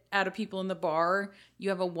shit out of people in the bar. You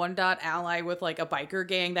have a 1-dot ally with like a biker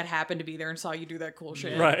gang that happened to be there and saw you do that cool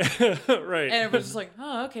shit. Right. Right. And it was just like,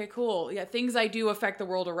 oh, okay, cool. Yeah, things I do affect the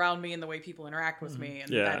world around me and the way people interact with me.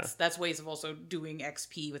 And that's ways of also doing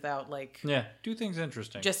XP without like do things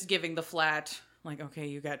interesting. just giving the flat, like, okay,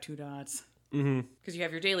 you got 2 dots. Because you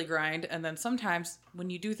have your daily grind, and then sometimes when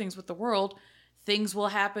you do things with the world, things will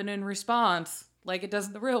happen in response, like it does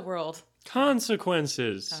in the real world.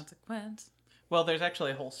 Consequences. Well, there's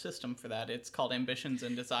actually a whole system for that. It's called ambitions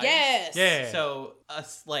and desires. Yes. Yeah. So,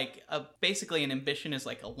 basically, an ambition is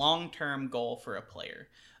like a long-term goal for a player,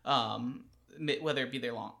 whether it be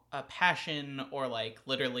their passion or like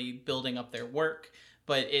literally building up their work.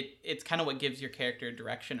 But it's kind of what gives your character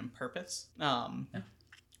direction and purpose.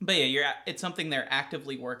 But yeah, it's something they're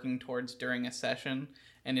actively working towards during a session,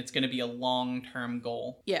 and it's going to be a long-term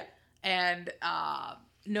goal. Yeah, and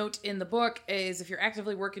note in the book is if you're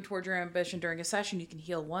actively working towards your ambition during a session, you can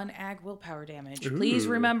heal 1 ag willpower damage. Ooh. Please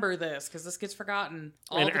remember this, because this gets forgotten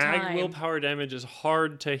all the time. Ag willpower damage is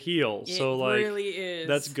hard to heal, so like really is.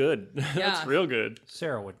 that's good. That's real good.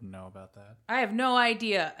 Sarah wouldn't know about that. I have no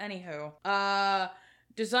idea. Anywho,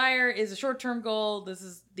 desire is a short-term goal.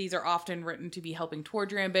 These are often written to be helping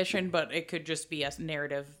toward your ambition, but it could just be a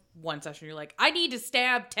narrative. One session, you're like, I need to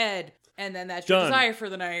stab Ted, and then that's your Done. desire for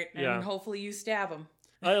the night, and hopefully you stab him.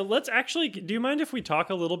 Let's actually, do you mind if we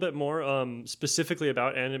talk a little bit more specifically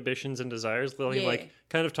about ambitions and desires? Like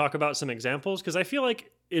kind of talk about some examples? Because I feel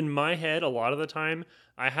like in my head, a lot of the time,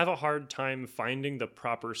 I have a hard time finding the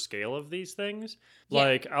proper scale of these things. Yeah.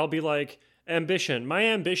 Like, I'll be like, ambition. My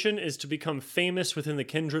ambition is to become famous within the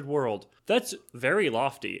kindred world. That's very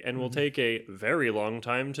lofty and will take a very long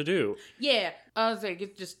time to do. Yeah,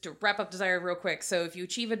 just to wrap up desire real quick. So if you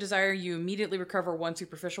achieve a desire, you immediately recover 1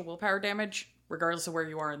 superficial willpower damage, regardless of where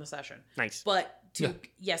you are in the session. Nice. But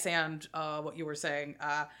what you were saying,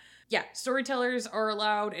 storytellers are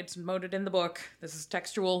allowed. It's noted in the book. This is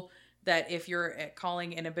textual. That if you're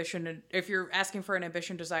calling an ambition, if you're asking for an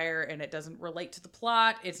ambition desire and it doesn't relate to the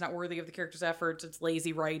plot, it's not worthy of the character's efforts, it's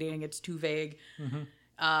lazy writing, it's too vague.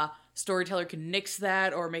 Storyteller can nix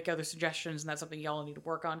that or make other suggestions, and that's something y'all need to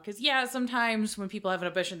work on. Because sometimes when people have an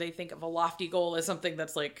ambition, they think of a lofty goal as something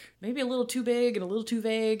that's like maybe a little too big and a little too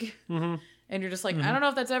vague. And you're just like, I don't know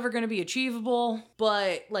if that's ever going to be achievable,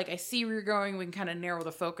 but like I see where you're going. We can kind of narrow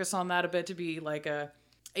the focus on that a bit to be like a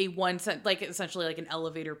 1 cent, like essentially like an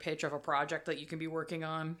elevator pitch of a project that you can be working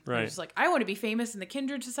on. Right. It's like, I want to be famous in the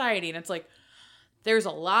kindred society. And it's like, there's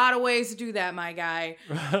a lot of ways to do that, my guy.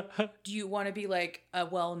 Do you want to be like a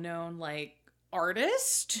well-known like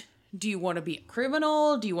artist? Do you want to be a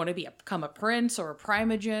criminal? Do you want to become a prince or a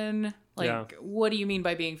primogen? Like, what do you mean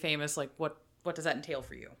by being famous? Like, what does that entail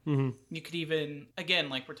for you? You could even, again,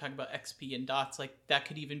 like we're talking about XP and dots, like that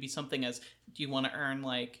could even be something as, do you want to earn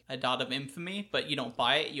like a dot of infamy, but you don't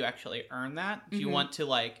buy it, you actually earn that? Do you want to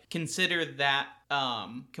like consider that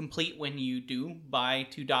complete when you do buy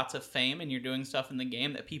 2 dots of fame and you're doing stuff in the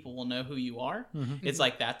game that people will know who you are? It's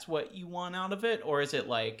like, that's what you want out of it? Or is it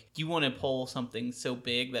like, do you want to pull something so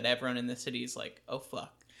big that everyone in the city is like, oh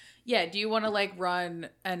fuck? Yeah, do you want to like run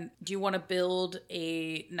and do you want to build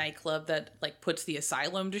a nightclub that like puts the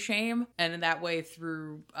asylum to shame? And in that way,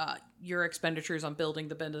 through your expenditures on building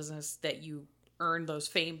the business, that you earn those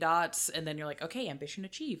fame dots, and then you're like, okay, ambition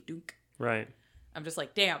achieved, dunk. Right. I'm just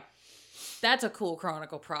like, damn, that's a cool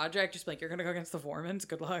Chronicle project. Just like, you're gonna go against the Vormans.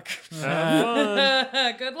 Good luck.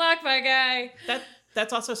 Good luck, my guy.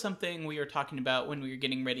 That's also something we were talking about when we were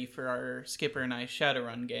getting ready for our Skipper and I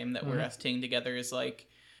Shadowrun game that we're STing together. Is like,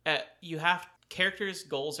 characters'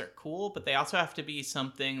 goals are cool, but they also have to be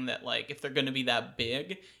something that, like, if they're going to be that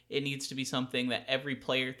big, it needs to be something that every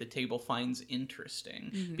player at the table finds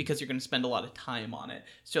interesting, because you're going to spend a lot of time on it.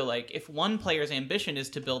 So, like, if one player's ambition is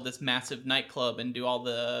to build this massive nightclub and do all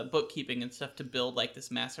the bookkeeping and stuff to build, like, this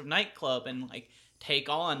massive nightclub and, like, take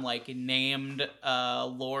on, like, named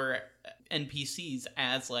lore NPCs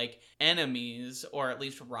as like enemies or at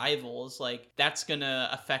least rivals, like that's gonna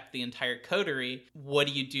affect the entire coterie. What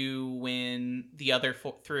do you do when the other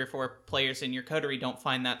 3 or 4 players in your coterie don't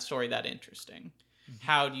find that story that interesting?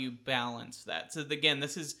 how do you balance that? So again,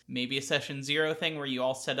 this is maybe a session 0 thing where you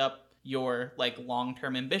all set up your like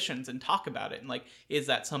long-term ambitions and talk about it, and like, is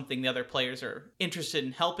that something the other players are interested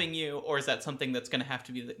in helping you, or is that something that's going to have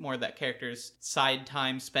to be more that character's side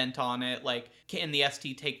time spent on it? Like, can the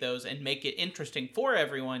ST take those and make it interesting for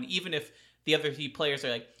everyone, even if the other 3 players are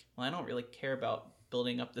like, well, I don't really care about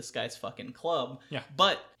building up this guy's fucking club. Yeah.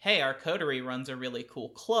 But hey, our coterie runs a really cool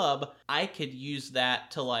club. I could use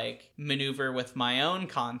that to like maneuver with my own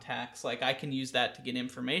contacts. Like, I can use that to get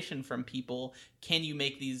information from people. Can you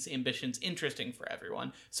make these ambitions interesting for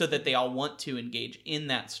everyone so that they all want to engage in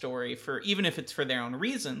that story, for even if it's for their own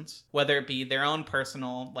reasons, whether it be their own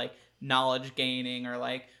personal like knowledge gaining, or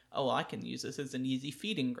like, oh, well, I can use this as an easy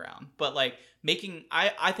feeding ground. But like making,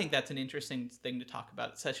 I think that's an interesting thing to talk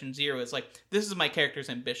about at session 0, is like, this is my character's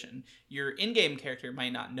ambition. Your in-game character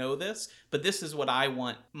might not know this, but this is what I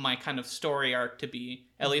want my kind of story arc to be,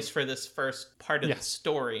 at least for this first part of the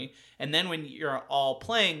story. And then when you're all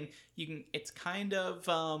playing, you can, it's kind of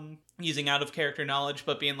using out of character knowledge,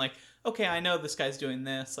 but being like, okay, I know this guy's doing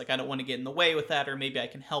this, like, I don't want to get in the way with that, or maybe I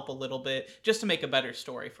can help a little bit just to make a better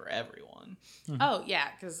story for everyone. Oh, yeah,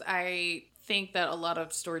 because I think that a lot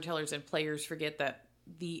of storytellers and players forget that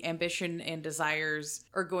the ambition and desires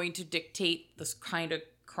are going to dictate this kind of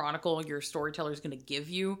chronicle your storyteller is going to give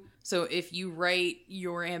you. So if you write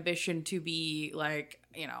your ambition to be like,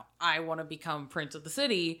 you know, I want to become Prince of the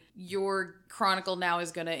City, your chronicle now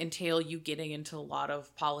is going to entail you getting into a lot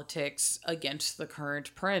of politics against the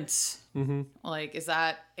current prince. Mm-hmm. Like, is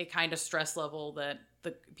that a kind of stress level that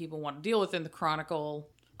the people want to deal with in the chronicle?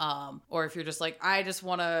 Or if you're just like, I just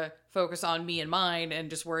want to focus on me and mine and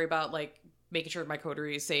just worry about like making sure my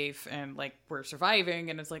coterie is safe and like we're surviving.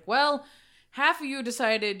 And it's like, well, half of you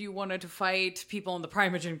decided you wanted to fight people in the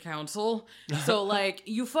Primogen Council. So, like,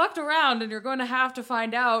 you fucked around and you're going to have to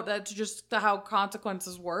find out that's just how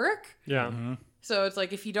consequences work. Yeah. Mm-hmm. So it's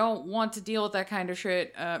like, if you don't want to deal with that kind of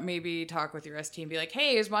shit, maybe talk with your ST and be like,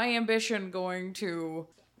 hey, is my ambition going to...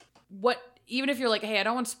 Even if you're like, hey, I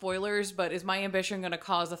don't want spoilers, but is my ambition going to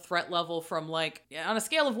cause a threat level from, like, on a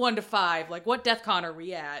scale of 1 to 5, like, what DEFCON are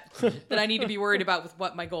we at that I need to be worried about with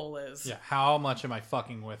what my goal is? Yeah, how much am I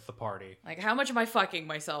fucking with the party? Like, how much am I fucking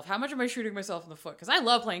myself? How much am I shooting myself in the foot? Because I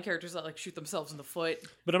love playing characters that, like, shoot themselves in the foot.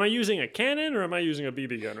 But am I using a cannon or am I using a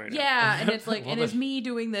BB gun right now? Yeah, and it's like, and is me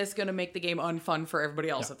doing this going to make the game unfun for everybody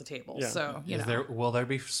else at the table? Yeah. So, you know. Will there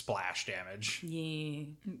be splash damage? Yeah.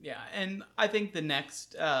 Yeah, and I think the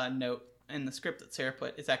next note in the script that Sarah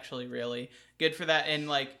put is actually really good for that. And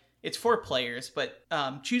like, it's for players, but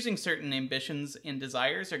choosing certain ambitions and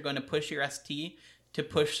desires are going to push your ST to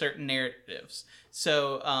push certain narratives.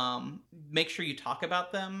 So make sure you talk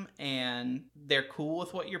about them and they're cool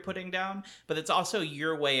with what you're putting down, but it's also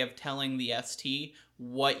your way of telling the ST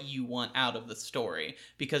what you want out of the story.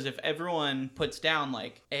 Because if everyone puts down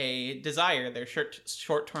like a desire, their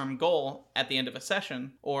short-term goal at the end of a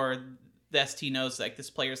session, or the ST knows like this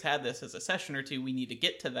player's had this as a session or two, we need to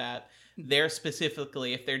get to that. They're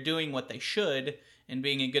specifically, if they're doing what they should and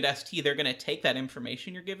being a good ST, they're going to take that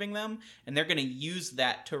information you're giving them and they're going to use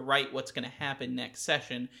that to write what's going to happen next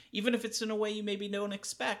session, even if it's in a way you maybe don't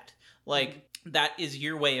expect. Like, that is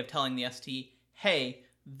your way of telling the ST, hey,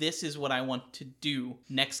 this is what I want to do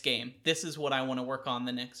next game. This is what I want to work on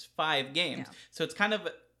the next 5 games. Yeah. So it's kind of,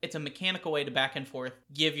 it's a mechanical way to back and forth,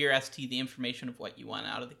 give your ST the information of what you want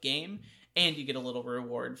out of the game, and you get a little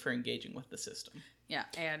reward for engaging with the system. Yeah,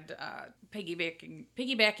 and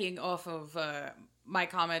piggybacking off of my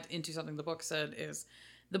comment into something the book said is,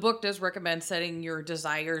 the book does recommend setting your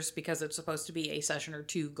desires because it's supposed to be a session or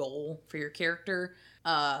 2 goal for your character.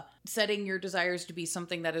 Setting your desires to be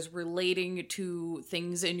something that is relating to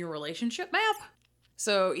things in your relationship map.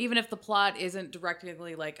 So even if the plot isn't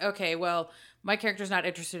directly like, okay, well, my character's not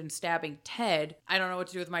interested in stabbing Ted, I don't know what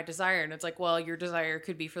to do with my desire. And it's like, well, your desire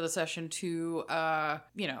could be for the session to,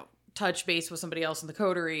 touch base with somebody else in the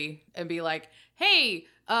coterie and be like, hey,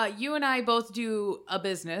 you and I both do a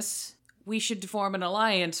business. We should form an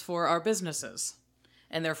alliance for our businesses.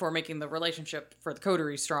 And therefore making the relationship for the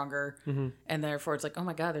coterie stronger. Mm-hmm. And therefore it's like, oh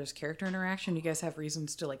my God, there's character interaction. You guys have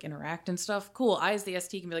reasons to like interact and stuff. Cool. I as the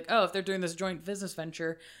ST can be like, oh, if they're doing this joint business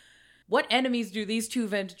venture, what enemies do these 2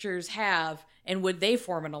 ventures have? And would they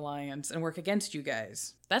form an alliance and work against you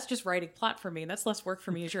guys? That's just writing plot for me. That's less work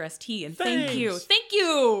for me as your ST. And thank you. Thank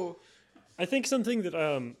you. I think something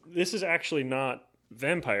that this is actually not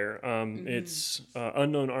Vampire. It's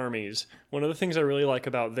Unknown Armies. One of the things I really like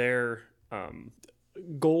about their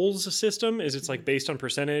goals system is it's like based on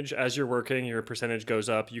percentage. As you're working, your percentage goes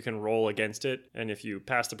up. You can roll against it, and if you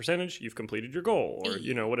pass the percentage, you've completed your goal,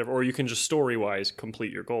 or whatever. Or you can just story-wise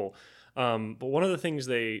complete your goal. But one of the things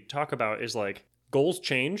they talk about is like goals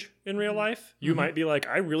change in real life. You might be like,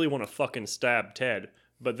 I really want to fucking stab Ted.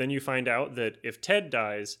 But then you find out that if Ted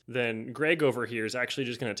dies, then Greg over here is actually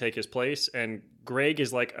just going to take his place. And Greg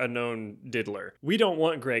is like a known diddler. We don't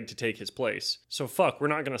want Greg to take his place. So fuck, we're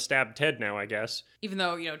not going to stab Ted now, I guess. Even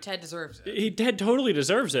though, Ted deserves it. Ted totally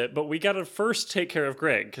deserves it, but we got to first take care of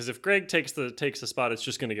Greg. Because if Greg takes the spot, it's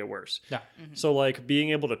just going to get worse. Yeah. So like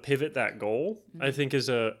being able to pivot that goal, I think is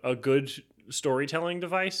a good storytelling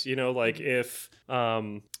device. If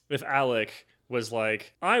Alec was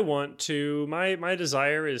like, I want to, my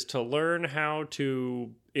desire is to learn how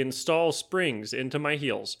to install springs into my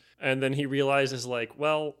heels. And then he realizes like,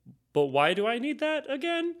 well, but why do I need that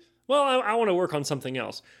again? Well, I want to work on something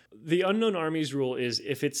else. The unknown armies rule is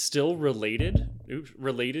if it's still related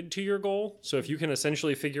to your goal. So if you can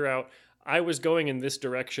essentially figure out, I was going in this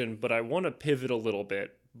direction, but I want to pivot a little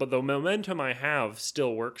bit, but the momentum I have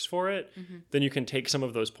still works for it, then you can take some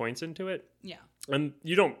of those points into it. Yeah. And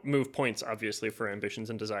you don't move points, obviously, for ambitions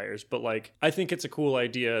and desires, but like, I think it's a cool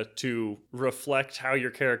idea to reflect how your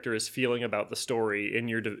character is feeling about the story in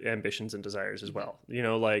your ambitions and desires as well.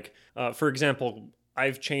 For example,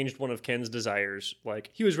 I've changed one of Ken's desires. Like,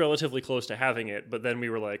 he was relatively close to having it, but then we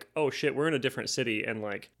were like, oh shit, we're in a different city and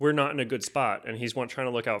like, we're not in a good spot. And he's trying to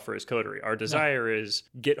look out for his coterie. Our desire is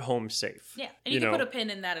get home safe. Yeah. And you can put a pin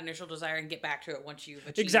in that initial desire and get back to it once you've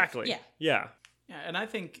achieved. Exactly. Yeah. Yeah. Yeah, and I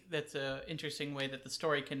think that's an interesting way that the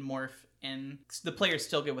story can morph, and the players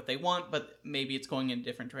still get what they want, but maybe it's going in a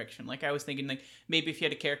different direction. Like, I was thinking, like, maybe if you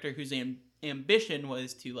had a character whose ambition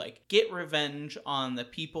was to, like, get revenge on the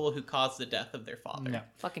people who caused the death of their father. Yeah.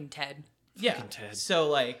 Fucking Ted. Yeah. Fucking Ted. So,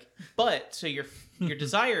 like, so your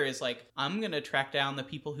desire is, like, I'm going to track down the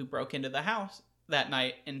people who broke into the house that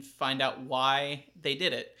night and find out why they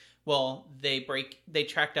did it. Well, they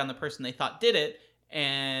track down the person they thought did it,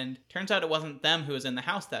 and turns out it wasn't them who was in the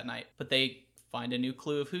house that night, but they find a new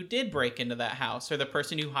clue of who did break into that house, or the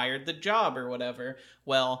person who hired the job or whatever.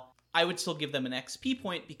 Well, I would still give them an XP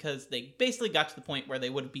point because they basically got to the point where they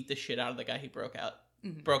would have beat the shit out of the guy who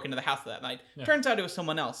broke into the house that night. Yeah. Turns out it was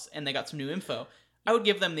someone else, and they got some new info. I would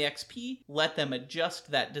give them the XP, let them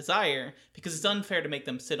adjust that desire, because it's unfair to make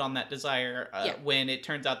them sit on that desire when it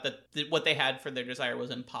turns out that what they had for their desire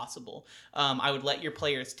was impossible. I would let your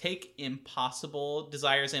players take impossible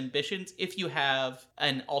desires, ambitions, if you have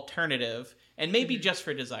an alternative, and maybe just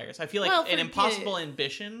for desires. I feel like an impossible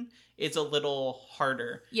ambition is a little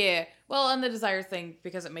harder. Yeah. Well, on the desire thing,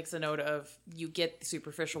 because it makes a note of you get the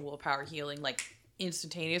superficial willpower healing, like,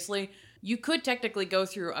 instantaneously. You could technically go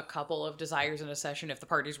through a couple of desires in a session if the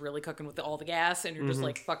party's really cooking with all the gas and you're just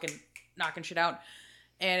like fucking knocking shit out.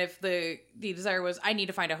 And if the desire was, I need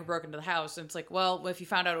to find out who broke into the house, and it's like, well, if you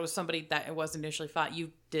found out it was somebody that it was initially thought,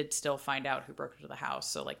 you did still find out who broke into the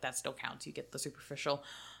house. So like that still counts. You get the superficial.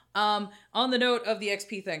 On the note of the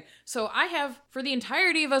XP thing. So I have, for the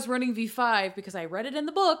entirety of us running V5, because I read it in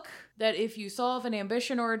the book, that if you solve an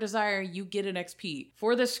ambition or a desire, you get an XP.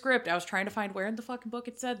 For this script, I was trying to find where in the fucking book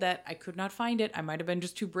it said that. I could not find it. I might have been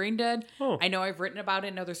just too brain dead. Oh. I know I've written about it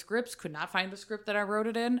in other scripts. Could not find the script that I wrote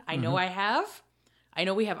it in. I know I have. I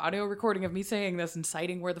know we have audio recording of me saying this and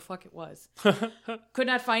citing where the fuck it was. Could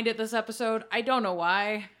not find it this episode. I don't know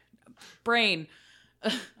why. Brain.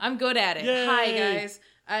 I'm good at it. Yay. Hi, guys.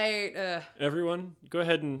 Everyone, go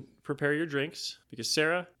ahead and prepare your drinks, because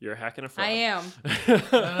Sarah, you're hacking a frog. I am.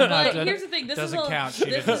 But here's the thing. This doesn't count. She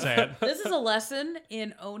didn't say it. This is a lesson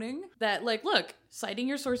in owning that, like, look, citing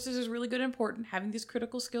your sources is really good and important. Having these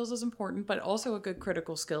critical skills is important, but also a good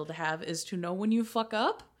critical skill to have is to know when you fuck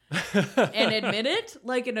up and admit it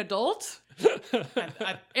like an adult.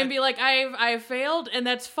 And be like, I've failed, and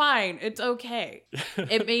that's fine. It's okay.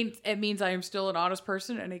 It means I am still an honest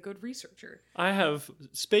person and a good researcher. I have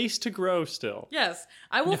space to grow still. Yes.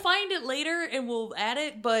 I will find it later and we'll add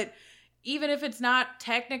it, but even if it's not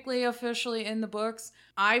technically officially in the books,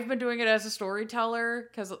 I've been doing it as a storyteller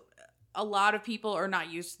because a lot of people are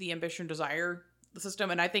not used to the ambition desire system,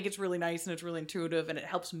 and I think it's really nice and it's really intuitive, and it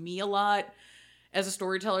helps me a lot as a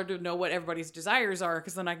storyteller to know what everybody's desires are,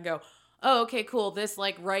 because then I can go, oh, okay, cool. This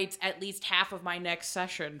like writes at least half of my next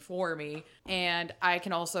session for me. And I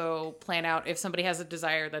can also plan out if somebody has a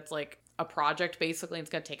desire that's like a project basically, and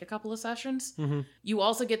it's going to take a couple of sessions. Mm-hmm. You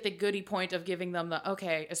also get the goodie point of giving them the,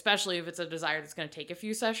 okay, especially if it's a desire that's going to take a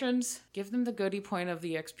few sessions, give them the goodie point of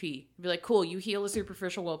the XP. Be like, cool, you heal the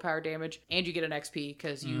superficial willpower damage and you get an XP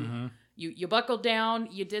because you buckled down,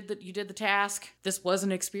 you did the task. This was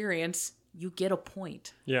an experience. You get a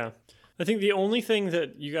point. Yeah. I think the only thing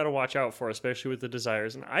that you got to watch out for, especially with the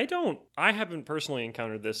desires, and I haven't personally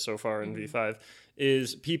encountered this so far in V5,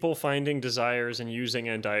 is people finding desires and using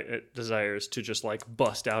desires to just like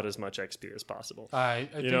bust out as much XP as possible. I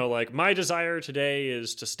You know, like my desire today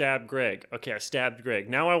is to stab Greg. Okay, I stabbed Greg.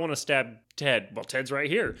 Now I want to stab Ted. Well, Ted's right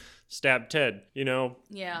here. Stab Ted. You know,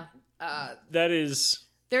 Yeah. that is.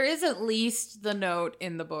 There is at least the note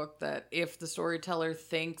in the book that if the storyteller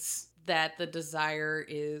thinks that the desire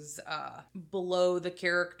is below the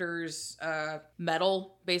character's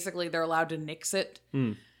metal, basically they're allowed to nix it.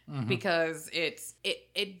 Because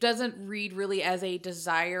it doesn't read really as a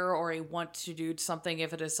desire or a want to do something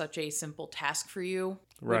if it is such a simple task for you.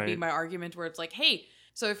 Would be Right. my argument, where it's like, hey,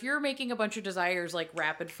 so if you're making a bunch of desires like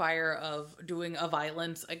rapid fire of doing a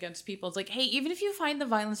violence against people, it's like, hey, even if you find the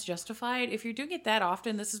violence justified, if you're doing it that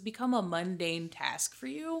often, this has become a mundane task for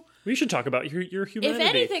you. We should talk about your humanity. If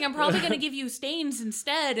anything, I'm probably going to give you stains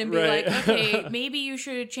instead and be Right. like, okay, maybe you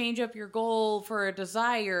should change up your goal for a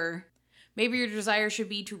desire. Maybe your desire should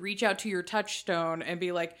be to reach out to your touchstone and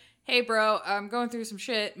be like, hey, bro, I'm going through some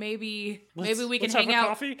shit. Maybe we can let's have hang a out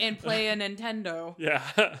coffee?" and play a Nintendo. Yeah.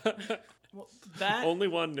 That Only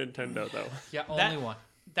one Nintendo though. Yeah, That- only one.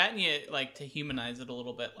 that and you like to humanize it a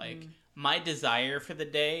little bit. Like my desire for the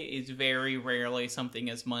day is very rarely something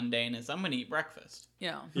as mundane as I'm gonna eat breakfast.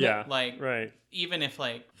 Yeah. Yeah. Like Right. even if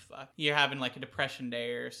like you're having like a depression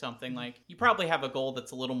day or something, like you probably have a goal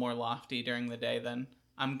that's a little more lofty during the day than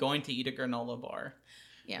I'm going to eat a granola bar.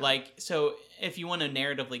 Yeah. Like, so if you want to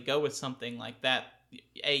narratively go with something like that,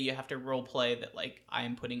 you have to role play that like I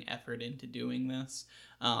am putting effort into doing this.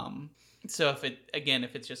 So if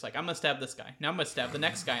it's just like I'm gonna stab this guy, now I'm gonna stab the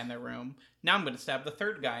next guy in the room, now I'm gonna stab the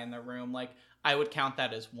third guy in the room, like I would count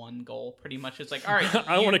that as one goal pretty much. It's like, all right,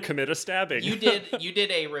 I want to commit a stabbing. you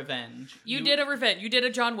did a revenge. You did a revenge. You did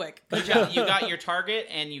a John Wick. Good job. You got your target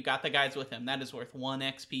and you got the guys with him. That is worth 1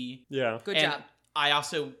 XP. Yeah. Good And job.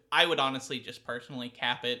 I would honestly just personally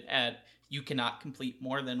cap it at you cannot complete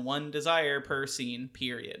more than one desire per scene,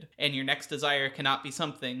 period. And your next desire cannot be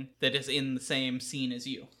something that is in the same scene as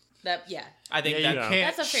you. Yeah. I think Yeah, you that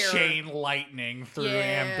can't That's a fair- chain lightning through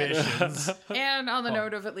Yeah. ambitions. And on the Well,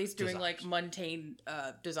 note of at least doing like desires. mundane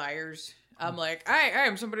desires, I'm like, I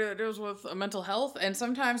am somebody that deals with mental health, and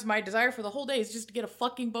sometimes my desire for the whole day is just to get a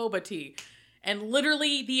fucking boba tea. And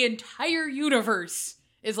literally the entire universe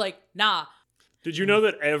is like, nah. Did you know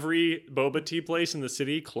that every boba tea place in the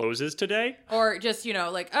city closes today? Or just,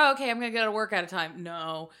 like, oh, okay, I'm going to get out of work at a time.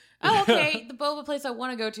 No. Oh, okay, the boba place I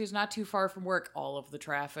want to go to is not too far from work. All of the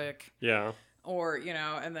traffic. Yeah. Or,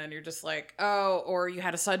 and then you're just like, oh, or you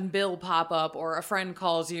had a sudden bill pop up, or a friend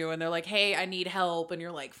calls you and they're like, hey, I need help. And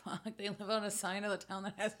you're like, fuck, they live on a sign of the town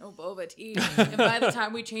that has no boba tea. And by the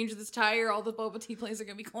time we change this tire, all the boba tea places are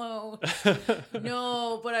going to be closed.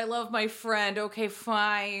 No, but I love my friend. Okay,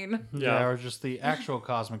 fine. Yeah, or just the actual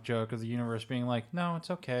cosmic joke of the universe being like, no,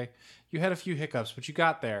 it's okay. You had a few hiccups, but you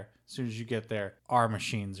got there. As soon as you get there, our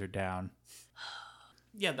machines are down.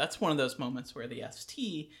 Yeah, that's one of those moments where the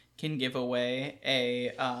ST can give away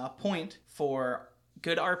a point for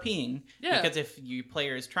good RPing. Yeah. Because if your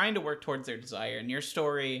player is trying to work towards their desire and your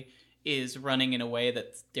story is running in a way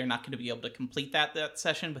that they're not going to be able to complete that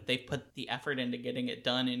session, but they put the effort into getting it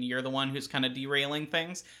done and you're the one who's kind of derailing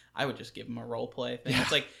things, I would just give them a role play thing.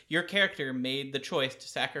 It's like your character made the choice to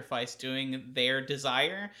sacrifice doing their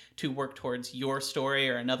desire to work towards your story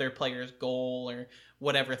or another player's goal or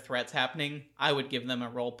whatever threat's happening. I would give them a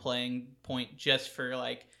role playing point just for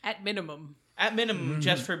like At minimum.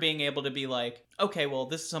 just for being able to be like, okay, well,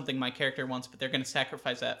 this is something my character wants, but they're going to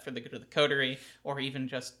sacrifice that for the good of the coterie, or even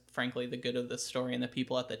just, frankly, the good of the story and the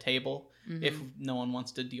people at the table. If no one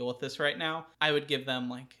wants to deal with this right now, I would give them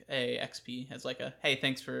like a XP as like a, hey,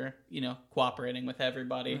 thanks for, cooperating with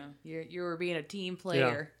everybody. You were being a team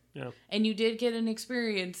player. Yeah. And you did get an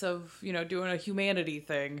experience of, doing a humanity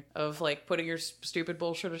thing of like putting your stupid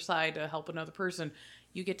bullshit aside to help another person.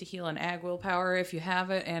 You get to heal an ag willpower if you have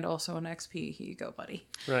it, and also an XP. Here you go, buddy.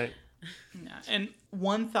 Right. Yeah. And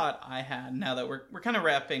one thought I had, now that we're kind of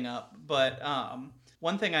wrapping up, but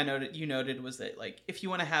one thing you noted was that like if you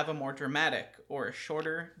want to have a more dramatic or a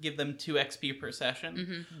shorter, give them 2 XP per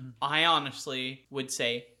session. I honestly would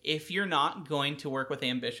say if you're not going to work with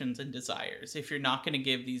ambitions and desires, if you're not going to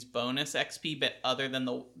give these bonus XP, but other than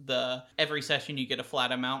the every session you get a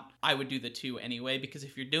flat amount, I would do the 2 anyway, because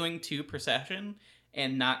if you're doing 2 per session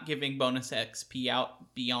and not giving bonus XP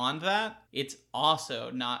out beyond that, it's also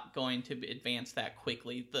not going to advance that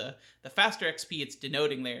quickly. The faster XP it's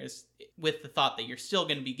denoting there is with the thought that you're still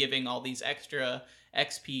going to be giving all these extra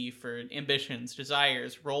XP for ambitions,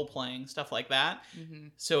 desires, role-playing, stuff like that.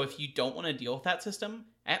 So if you don't want to deal with that system,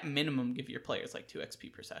 at minimum give your players like 2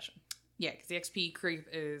 XP per session. Yeah, because the XP creep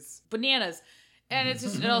is bananas. And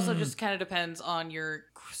it also just kind of depends on your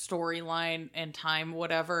storyline and time,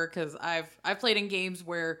 whatever. Because I've played in games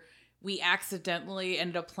where we accidentally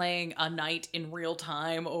ended up playing a night in real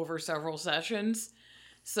time over several sessions.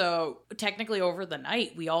 So technically over the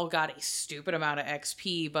night, we all got a stupid amount of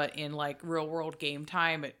XP, but in like real world game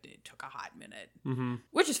time, it took a hot minute,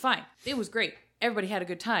 which is fine. It was great. Everybody had a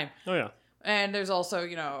good time. Oh, yeah. And there's also,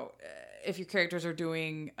 if your characters are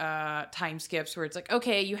doing time skips where it's like,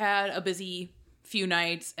 okay, you had a busy few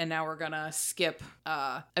nights and now we're gonna skip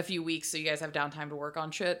a few weeks so you guys have downtime to work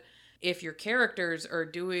on shit. If your characters are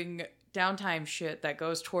doing downtime shit that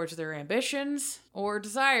goes towards their ambitions or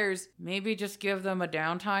desires, maybe just give them a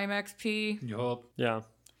downtime XP. Yup. Yeah.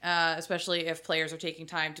 Especially if players are taking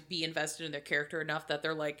time to be invested in their character enough that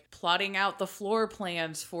they're like plotting out the floor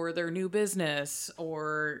plans for their new business,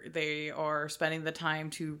 or they are spending the time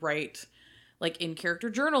to write like in-character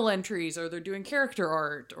journal entries, or they're doing character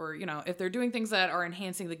art, or, if they're doing things that are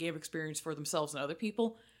enhancing the game experience for themselves and other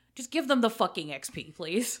people, just give them the fucking XP,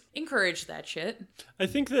 please. Encourage that shit. I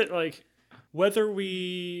think that, like, whether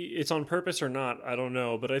it's on purpose or not, I don't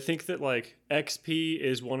know, but I think that, like, XP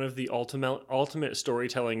is one of the ultimate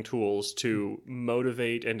storytelling tools to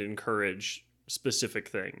motivate and encourage specific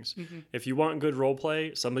things. If you want good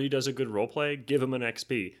roleplay, somebody does a good roleplay, give them an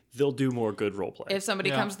XP. They'll do more good roleplay. If somebody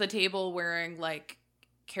comes to the table wearing, like,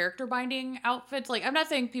 character binding outfits, like, I'm not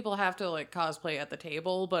saying people have to, like, cosplay at the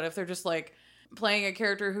table, but if they're just, like, playing a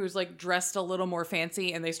character who's like dressed a little more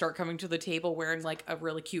fancy and they start coming to the table wearing like a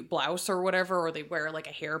really cute blouse or whatever, or they wear like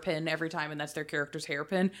a hairpin every time and that's their character's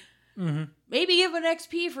hairpin, maybe give an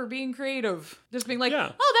XP for being creative. Just being like, oh, that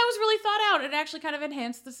was really thought out. It actually kind of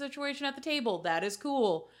enhanced the situation at the table. That is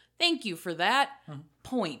cool. Thank you for that.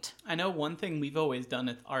 Point. I know one thing we've always done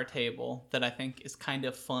at our table that I think is kind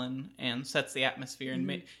of fun and sets the atmosphere,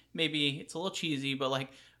 and maybe it's a little cheesy, but like,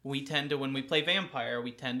 we tend to, when we play Vampire,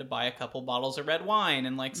 we tend to buy a couple bottles of red wine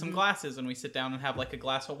and like some glasses, and we sit down and have like a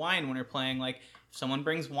glass of wine when we're playing. Like, if someone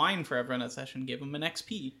brings wine for everyone at session, give them an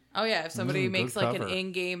XP. Oh yeah, if somebody makes like an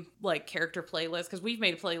in-game like character playlist, because we've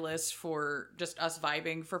made playlists for just us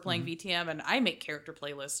vibing for playing VTM, and I make character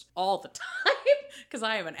playlists all the time because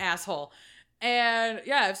I am an asshole. And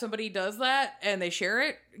yeah, if somebody does that and they share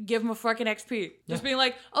it, give them a fucking XP. Just being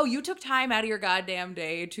like, oh, you took time out of your goddamn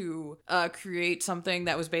day to create something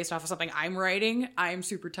that was based off of something I'm writing. I'm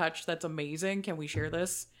super touched. That's amazing. Can we share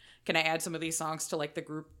this? Can I add some of these songs to like the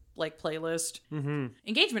group like playlist?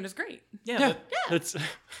 Engagement is great. Yeah.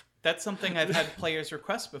 That's something I've had players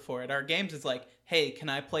request before at our games. Is like, hey, can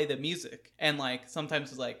I play the music? And like,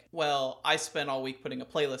 sometimes it's like, well, I spent all week putting a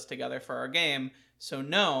playlist together for our game, so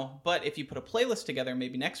no, but if you put a playlist together,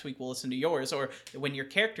 maybe next week we'll listen to yours. Or when your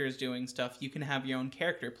character is doing stuff, you can have your own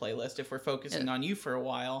character playlist if we're focusing on you for a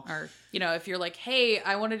while. Or, if you're like, hey,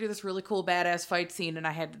 I want to do this really cool badass fight scene and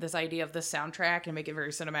I had this idea of this soundtrack and make it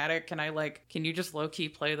very cinematic. Can you just low-key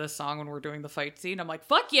play this song when we're doing the fight scene? I'm like,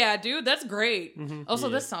 fuck yeah, dude, that's great. Also,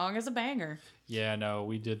 this song is a banger. Yeah, no,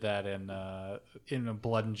 we did that in a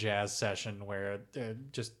Blood and Jazz session where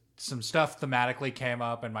just some stuff thematically came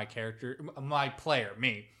up, and my player,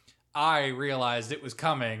 I realized it was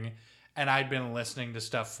coming, and I'd been listening to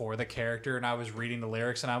stuff for the character, and I was reading the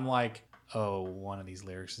lyrics, and I'm like, oh, one of these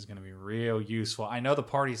lyrics is going to be real useful. I know the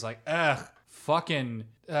party's like, ugh, fucking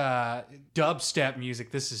dubstep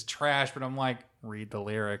music, this is trash, but I'm like, read the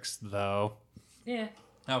lyrics, though. Yeah.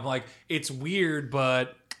 I'm like, it's weird,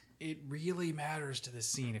 but it really matters to the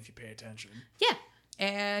scene if you pay attention. Yeah.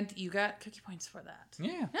 And you got cookie points for that.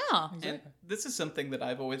 Yeah. Yeah. Exactly. And this is something that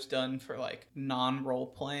I've always done for like non-role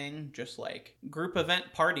playing, just like group event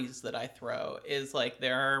parties that I throw, is like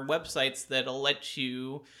there are websites that'll let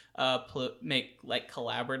you make like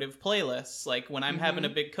collaborative playlists. Like when I'm having a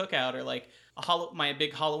big cookout, or like my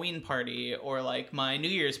big Halloween party, or like my New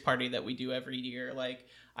Year's party that we do every year, like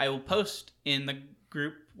I will post in the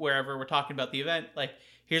group wherever we're talking about the event, like,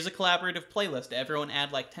 here's a collaborative playlist. Everyone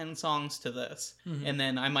add like 10 songs to this. And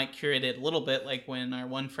then I might curate it a little bit, like when our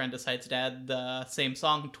one friend decides to add the same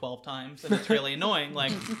song 12 times, and it's really annoying.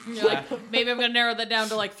 Like, maybe I'm going to narrow that down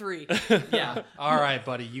to like 3. Yeah. All right,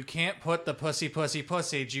 buddy. You can't put the pussy, pussy,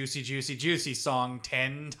 pussy, juicy, juicy, juicy song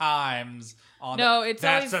 10 times on No, that's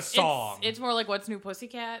always, a song. It's more like What's New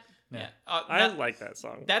Pussycat? Yeah. I like that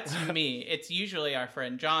song. That's me. It's usually our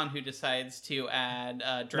friend John who decides to add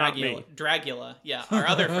Not me. Dragula. Yeah, our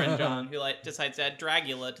other friend John who decides to add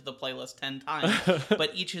Dragula to the playlist 10 times,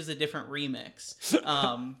 but each is a different remix.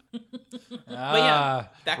 But yeah,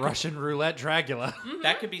 Russian roulette Dragula.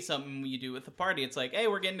 that could be something you do with the party. It's like, hey,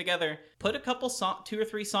 we're getting together. Put a couple 2 or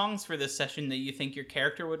 3 songs for this session that you think your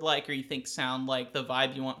character would like, or you think sound like the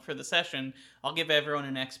vibe you want for the session. I'll give everyone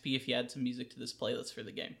an XP if you add some music to this playlist for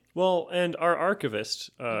the game. Well, and our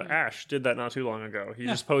archivist Ash did that not too long ago. He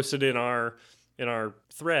just posted in our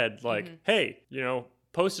thread like, "Hey,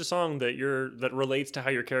 post a song that relates to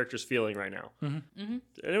how your character's feeling right now." And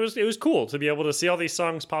it was cool to be able to see all these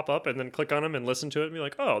songs pop up and then click on them and listen to it and be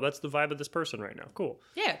like, "Oh, that's the vibe of this person right now. Cool."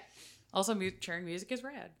 Yeah. Also, sharing music is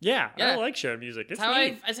rad. Yeah, I like sharing music. It's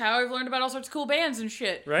neat. It's how I've learned about all sorts of cool bands and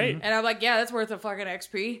shit. Right. And I'm like, yeah, that's worth a fucking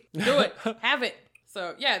XP. Do it. Have it.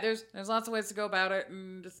 So, yeah, there's lots of ways to go about it.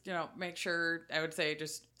 And just, make sure, I would say,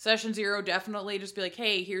 just session 0, definitely just be like,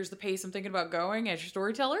 hey, here's the pace I'm thinking about going as your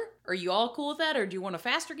storyteller. Are you all cool with that? Or do you want a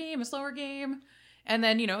faster game, a slower game? And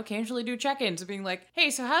then, occasionally do check-ins of being like,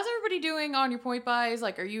 hey, so how's everybody doing on your point buys?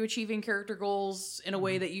 Like, are you achieving character goals in a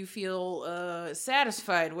way that you feel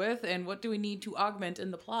satisfied with? And what do we need to augment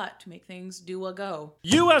in the plot to make things do a go?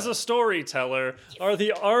 You as a storyteller are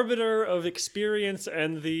the arbiter of experience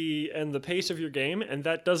and the pace of your game, and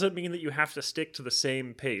that doesn't mean that you have to stick to the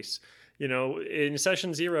same pace. In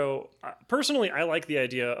session 0, personally, I like the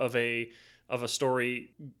idea of a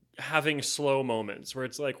story having slow moments where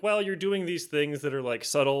it's like, well, you're doing these things that are like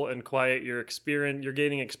subtle and quiet. You're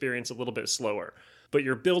gaining experience a little bit slower, but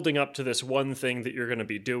you're building up to this one thing that you're going to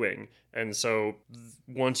be doing. And so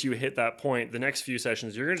once you hit that point, the next few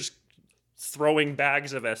sessions, you're just throwing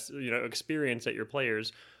bags of experience at your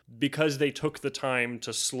players because they took the time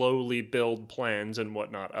to slowly build plans and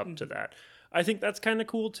whatnot up to that. I think that's kind of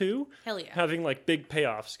cool too. Hell yeah. Having like big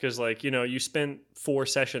payoffs because you spent 4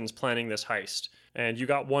 sessions planning this heist and you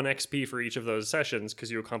got 1 XP for each of those sessions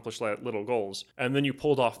because you accomplished little goals. And then you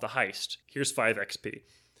pulled off the heist. Here's 5 XP.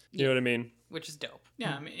 You know what I mean? Which is dope.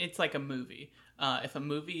 Yeah, I mean, it's like a movie. If a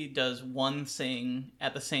movie does one thing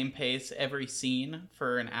at the same pace every scene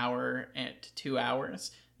for an hour and 2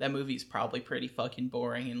 hours, that movie's probably pretty fucking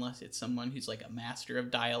boring unless it's someone who's like a master of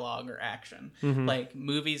dialogue or action. Like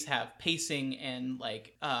movies have pacing and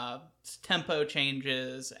like tempo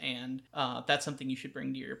changes, and that's something you should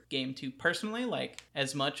bring to your game too. Personally, like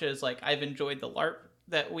as much as like I've enjoyed the LARP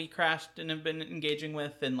that we crashed and have been engaging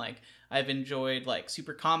with, and like I've enjoyed like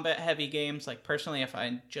super combat heavy games, like personally I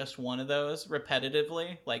find just one of those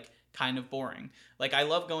repetitively like kind of boring. Like I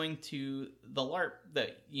love going to the LARP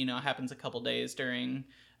that happens a couple days during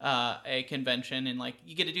a convention, and like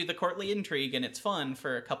you get to do the courtly intrigue and it's fun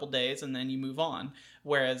for a couple days and then you move on.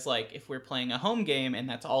 Whereas like if we're playing a home game and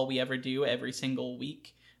that's all we ever do every single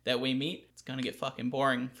week that we meet, it's gonna get fucking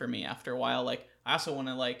boring for me after a while. Like I also want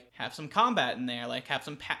to like have some combat in there, like have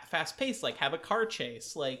some fast pace, like have a car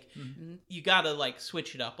chase. Like you gotta like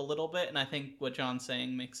switch it up a little bit, and I think what John's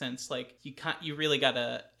saying makes sense. Like you really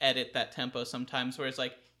gotta edit that tempo sometimes, where it's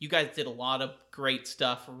like you guys did a lot of great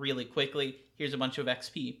stuff really quickly. Here's a bunch of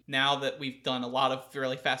XP. Now that we've done a lot of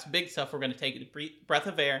really fast big stuff, we're going to take a breath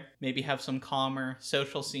of air, maybe have some calmer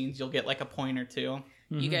social scenes. You'll get like a point or two.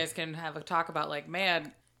 You guys can have a talk about like,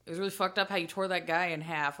 man, it was really fucked up how you tore that guy in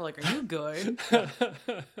half. Or like, are you good?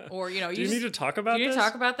 Or, do you need to talk about this? Do you need to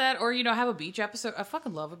talk about that? Or, have a beach episode. I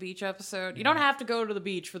fucking love a beach episode. You don't have to go to the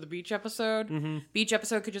beach for the beach episode. Beach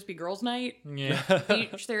episode could just be girls' night. Yeah.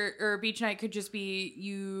 Beach night could just be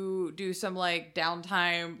you do some like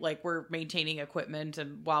downtime, like we're maintaining equipment,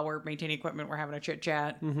 and while we're maintaining equipment, we're having a chit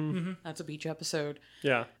chat. That's a beach episode.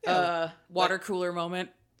 Yeah. Water cooler moment.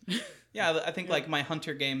 Yeah, I think like my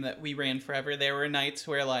Hunter game that we ran forever, there were nights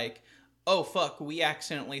where like, oh fuck, we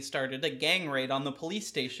accidentally started a gang raid on the police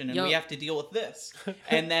station and we have to deal with this.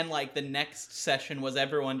 And then like the next session was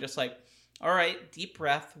everyone just like, all right, deep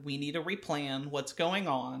breath, we need to replan what's going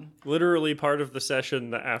on. Literally part of the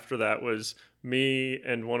session after that was me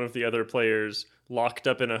and one of the other players locked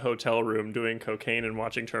up in a hotel room doing cocaine and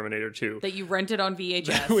watching Terminator 2. That you rented on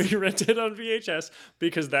VHS. We rented on VHS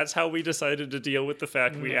because that's how we decided to deal with the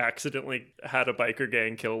fact we accidentally had a biker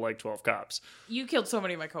gang kill like 12 cops. You killed so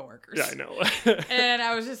many of my coworkers. Yeah, I know. And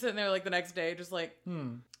I was just sitting there like the next day just like,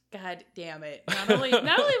 God damn it. Not only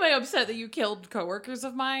am I upset that you killed coworkers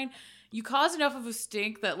of mine, you caused enough of a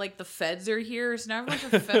stink that, like, the feds are here. So now I have a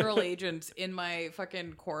bunch of federal agents in my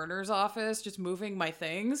fucking coroner's office just moving my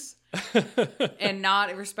things and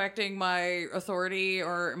not respecting my authority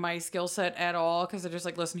or my skill set at all because they're just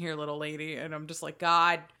like, listen here, little lady. And I'm just like,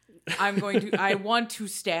 God I want to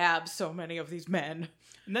stab so many of these men.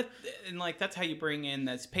 And like that's how you bring in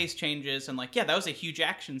those pace changes and like, yeah, that was a huge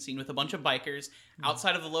action scene with a bunch of bikers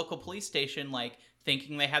outside of the local police station, like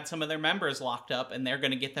thinking they had some of their members locked up and they're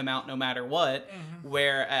going to get them out no matter what.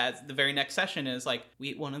 Whereas the very next session is like,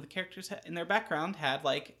 one of the characters in their background had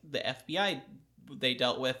like the FBI they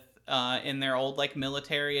dealt with in their old like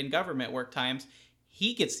military and government work times.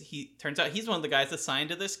 He turns out he's one of the guys assigned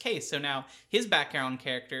to this case. So now his background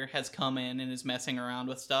character has come in and is messing around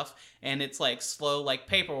with stuff. And it's like slow, like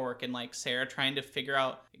paperwork and like Sarah trying to figure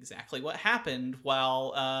out exactly what happened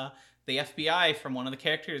while the FBI from one of the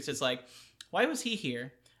characters is like, why was he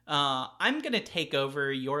here? I'm going to take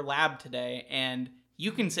over your lab today and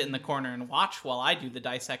you can sit in the corner and watch while I do the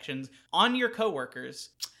dissections on your coworkers.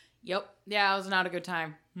 Yep. Yeah, it was not a good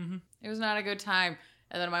time. It was not a good time.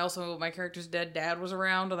 And then my character's dead dad was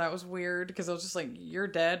around, and that was weird because I was just like, "You're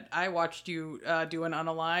dead. I watched you do an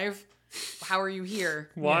unalive. How are you here?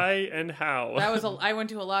 Why and how?" I went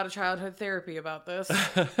to a lot of childhood therapy about this.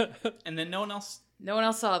 And then no one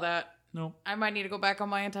else saw that. Nope. I might need to go back on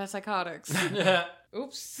my antipsychotics.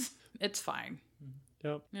 Oops. It's fine.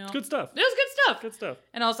 Yep. Yeah. It's good stuff. It was good stuff. Good stuff.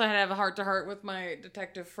 And also I had to have a heart-to-heart with my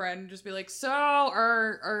detective friend. Just be like, so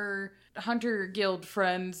our Hunter Guild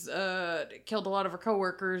friends killed a lot of our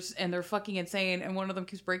coworkers, and they're fucking insane, and one of them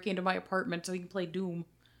keeps breaking into my apartment so he can play Doom.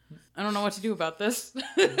 I don't know what to do about this.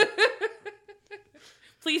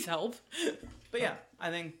 Please help. But yeah, I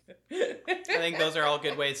think those are all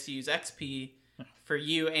good ways to use XP for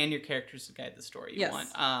you and your characters to guide the story you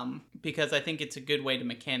want. Because I think it's a good way to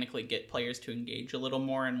mechanically get players to engage a little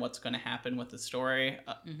more in what's going to happen with the story.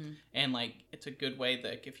 And like, it's a good way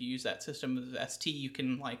that if you use that system of ST, you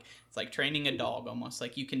can like, it's like training a dog almost.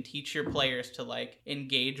 Like you can teach your players to like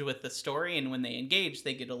engage with the story, and when they engage,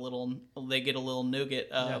 they get a little nugget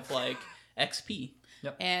of like XP.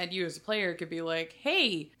 Yep. And you as a player could be like,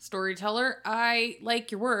 hey, storyteller, I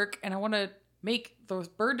like your work and I want to make the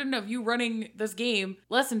burden of you running this game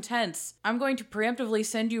less intense. I'm going to preemptively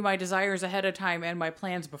send you my desires ahead of time and my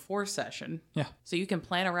plans before session. Yeah. So you can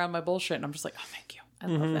plan around my bullshit. And I'm just like, oh, thank you. I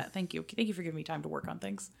love that. Thank you. Thank you for giving me time to work on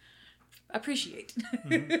things. Appreciate.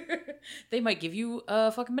 They might give you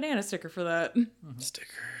a fucking banana sticker for that.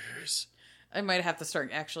 Stickers. I might have to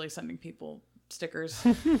start actually sending people stickers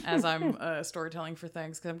as I'm storytelling for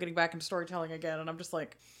things, because I'm getting back into storytelling again, and I'm just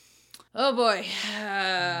like, oh boy.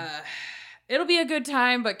 It'll be a good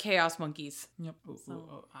time, but chaos monkeys. Yep.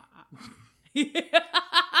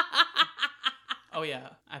 Oh yeah,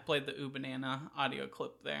 I played the Banana audio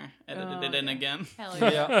clip there. Edited it in again. Hell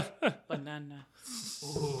yeah. Yeah. Banana.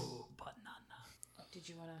 Ooh, banana. Did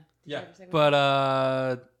you want to? Yeah. But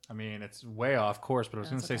I mean, it's way off course. But I was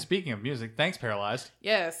going to say, speaking of music, thanks, Paralyzed.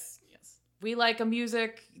 Yes. We like a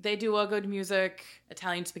music. They do a good music.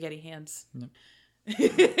 Italian Spaghetti Hands. Yep.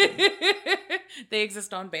 They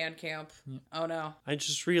exist on Bandcamp. Oh no. I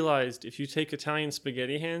just realized if you take Italian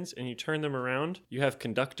spaghetti hands and you turn them around, you have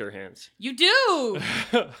conductor hands. You do!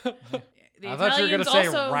 I thought you were going to say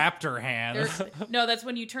raptor hands. No, that's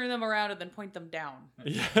when you turn them around and then point them down.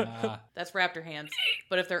 Yeah. That's raptor hands.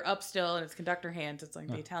 But if they're up still and it's conductor hands, it's like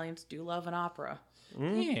the Italians do love an opera.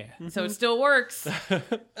 Yeah. So it still works.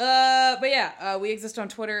 But yeah, we exist on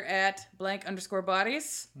Twitter at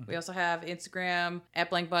 @blank_bodies. We also have Instagram at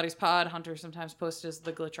 @blankbodiespod. Hunter sometimes posts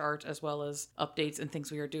the glitch art as well as updates and things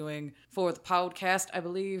we are doing for the podcast. I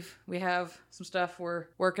believe we have some stuff we're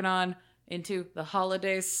working on into the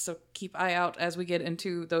holidays, so keep eye out as we get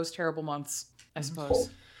into those terrible months, I suppose.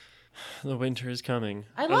 The winter is coming.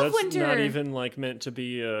 I love that's winter. Not even like meant to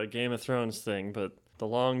be a Game of Thrones thing, but the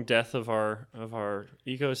long death of our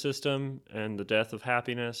ecosystem and the death of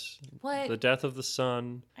happiness. What? The death of the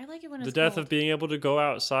sun. I like it when The it's death cold. of being able to go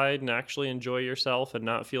outside and actually enjoy yourself and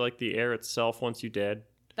not feel like the air itself wants you dead.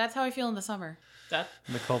 That's how I feel in the summer.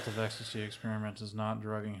 The Cult of Ecstasy experiment is not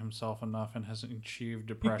drugging himself enough and hasn't achieved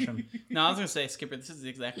depression. No, I was going to say, Skipper, this is the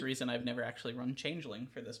exact reason I've never actually run Changeling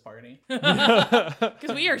for this party.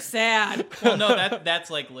 Because we are sad. Well, no, that's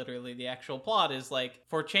like literally the actual plot is like,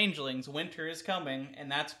 for Changelings, winter is coming,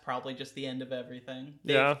 and that's probably just the end of everything.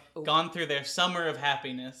 They've gone through their summer of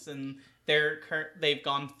happiness, and they've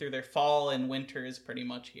gone through their fall, and winter is pretty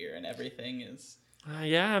much here, and everything is...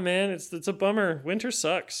 Yeah, man, it's a bummer. Winter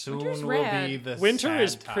sucks. Soon Winter's will rad. be the Winter sad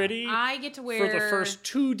is time. pretty I get to wear... for the first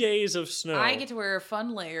 2 days of snow. I get to wear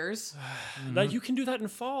fun layers. Now you can do that in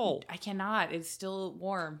fall. I cannot. It's still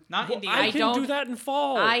warm. Not Well, Indiana. I can do that in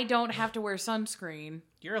fall. I don't have to wear sunscreen.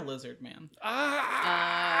 You're a lizard, man.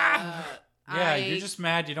 Yeah, you're just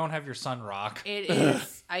mad you don't have your sun rock. It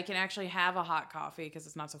is. I can actually have a hot coffee because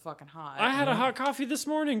it's not so fucking hot. I had a hot coffee this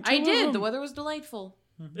morning. I two of did. them. The weather was delightful.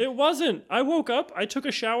 It wasn't. I woke up, I took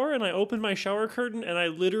a shower, and I opened my shower curtain, and I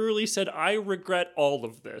literally said, I regret all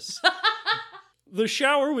of this. The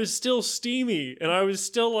shower was still steamy, and I was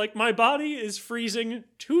still like, my body is freezing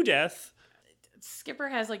to death. Skipper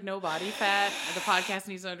has like no body fat. The podcast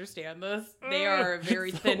needs to understand this. They are a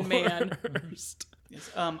very thin man. Yes,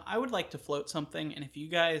 I would like to float something, and if you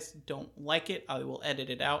guys don't like it, I will edit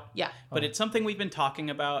it out. Yeah. But it's something we've been talking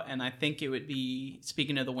about, and I think it would be,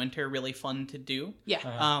 speaking of the winter, really fun to do.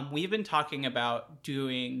 Yeah. We've been talking about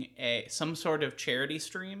doing some sort of charity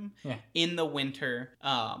stream in the winter.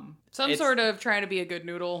 Some sort of trying to be a good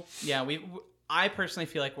noodle. Yeah, I personally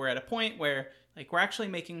feel like we're at a point where like we're actually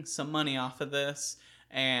making some money off of this.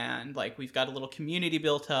 And like we've got a little community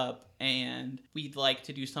built up, and we'd like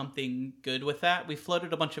to do something good with that. We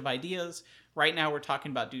floated a bunch of ideas. Right now we're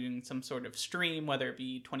talking about doing some sort of stream, whether it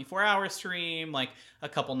be 24-hour stream, like a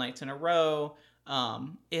couple nights in a row.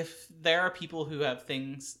 If there are people who have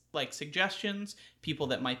things like suggestions, people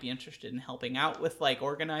that might be interested in helping out with like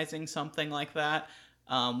organizing something like that.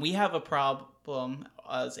 We have a problem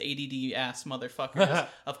as ADD-ass motherfuckers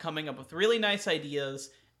of coming up with really nice ideas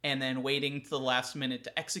and then waiting to the last minute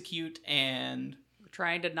to execute, and we're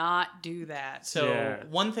trying to not do that. So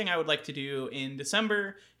one thing I would like to do in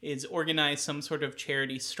December is organize some sort of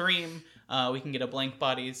charity stream. We can get a Blank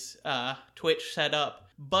Bodies Twitch set up.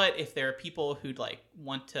 But if there are people who'd like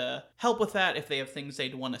want to help with that, if they have things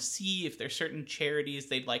they'd want to see, if there's certain charities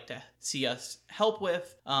they'd like to see us help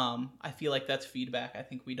with, I feel like that's feedback I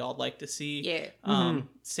think we'd all like to see. Yeah.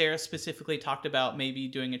 Sarah specifically talked about maybe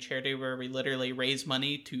doing a charity where we literally raise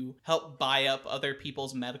money to help buy up other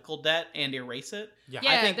people's medical debt and erase it. Yeah,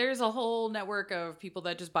 I think there's a whole network of people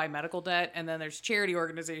that just buy medical debt, and then there's charity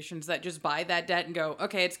organizations that just buy that debt and go,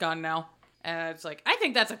 okay, it's gone now. And it's like, I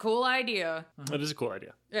think that's a cool idea. That is a cool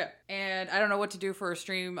idea. Yeah. And I don't know what to do for a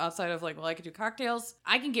stream outside of like, well, I could do cocktails.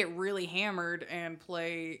 I can get really hammered and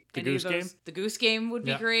play the Goose Game. The Goose Game would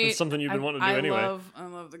be great. It's something you've been wanting to do anyway. I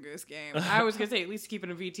love the Goose Game. I was going to say, at least keep it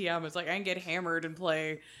a VTM. It's like, I can get hammered and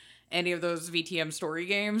play any of those VTM story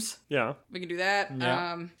games. Yeah. We can do that.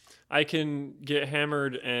 Yeah. I can get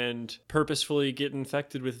hammered and purposefully get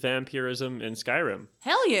infected with vampirism in Skyrim.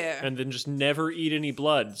 Hell yeah. And then just never eat any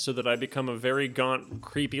blood so that I become a very gaunt,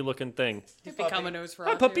 creepy looking thing. Become a nose for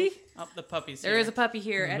Hi, puppy. Oh, the puppy's There here. is a puppy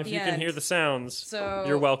here at If the you end. can hear the sounds, So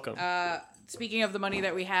you're welcome. Speaking of the money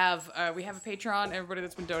that we have a Patreon. Everybody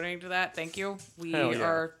that's been donating to that, thank you. We Hell yeah.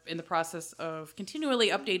 are in the process of continually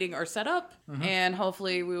updating our setup, and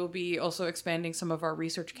hopefully we will be also expanding some of our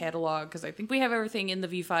research catalog, because I think we have everything in the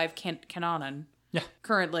V5 canon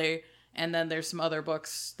currently, and then there's some other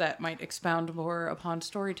books that might expound more upon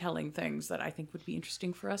storytelling things that I think would be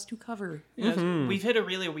interesting for us to cover. We've hit a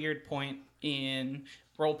really weird point in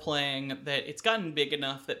role-playing that it's gotten big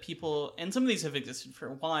enough that people, and some of these have existed for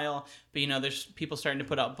a while, but there's people starting to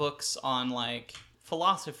put out books on like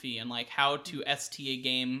philosophy and like how to ST a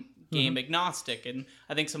game agnostic, and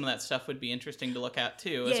I think some of that stuff would be interesting to look at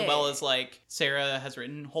too, as well as like Sarah has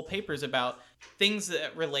written whole papers about things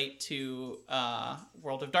that relate to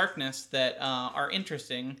World of Darkness that are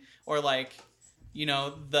interesting, or like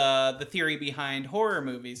the theory behind horror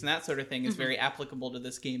movies and that sort of thing is very applicable to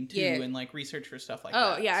this game too, and like research for stuff like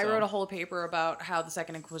that. Oh yeah, I wrote a whole paper about how the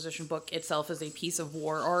Second Inquisition book itself is a piece of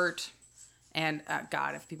war art, and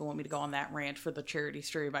God, if people want me to go on that rant for the charity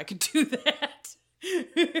stream, I could do that.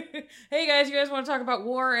 Hey guys, you guys want to talk about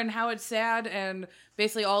war and how it's sad, and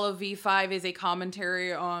basically all of V5 is a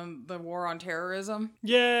commentary on the war on terrorism.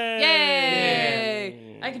 Yay!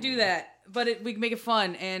 I could do that. But we can make it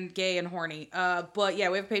fun and gay and horny. But yeah,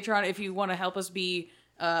 we have a Patreon if you want to help us be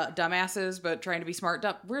dumbasses, but trying to be smart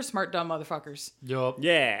dumb. We're smart dumb motherfuckers. Yup.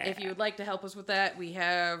 Yeah. If you would like to help us with that, we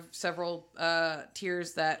have several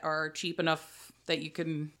tiers that are cheap enough that you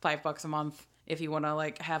can $5 a month. If you want to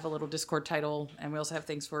like have a little Discord title, and we also have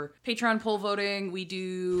things for Patreon poll voting. We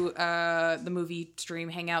do the movie stream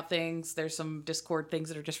hangout things. There's some Discord things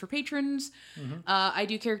that are just for patrons. I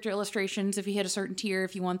do character illustrations if you hit a certain tier,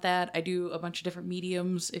 if you want that. I do a bunch of different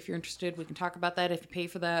mediums. If you're interested, we can talk about that if you pay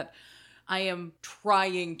for that. I am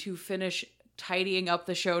trying to finish tidying up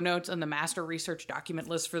the show notes and the master research document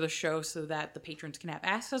list for the show so that the patrons can have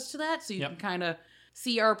access to that, so you can kind of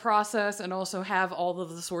see our process and also have all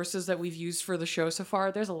of the sources that we've used for the show so far.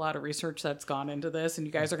 There's a lot of research that's gone into this, and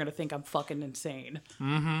you guys are going to think I'm fucking insane.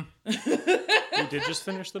 We did just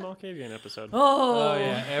finish the Malkavian episode. Oh,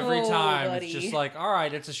 yeah. Every time buddy. it's just like, all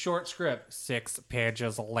right, it's a short script. 6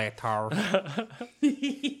 pages later.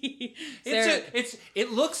 It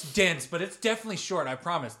looks dense, but it's definitely short. I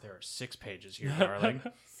promise. There are 6 pages here, darling.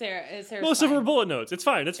 Sarah's Most of her bullet notes. It's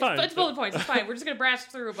fine. It's fine. It's bullet points. It's fine. We're just gonna blast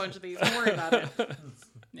through a bunch of these. Don't worry about it.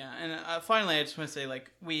 Yeah, and finally, I just want to say, like,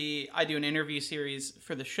 I do an interview series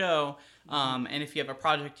for the show, and if you have a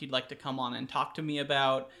project you'd like to come on and talk to me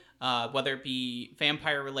about, whether it be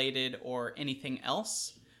vampire related or anything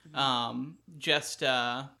else, just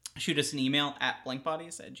shoot us an email at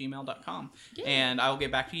blankbodies@gmail.com, and I will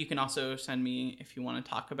get back to you. You can also send me, if you want to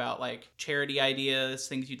talk about like charity ideas,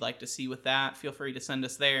 things you'd like to see with that, feel free to send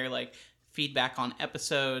us there. Like, feedback on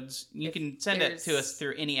episodes, you can send it to us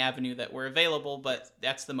through any avenue that we're available, but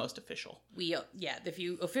that's the most official. If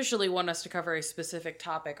you officially want us to cover a specific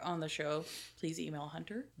topic on the show, please email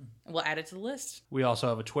Hunter and we'll add it to the list. We also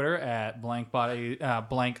have a Twitter at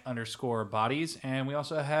blank_bodies, and we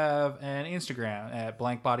also have an Instagram at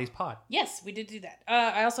blankbodiespod. Yes, we did do that.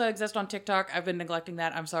 I also exist on TikTok. I've been neglecting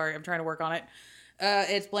that. I'm sorry. I'm trying to work on it.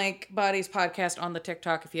 It's Blank Bodies Podcast on the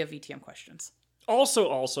TikTok if you have VTM questions.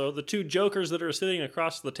 Also, the 2 jokers that are sitting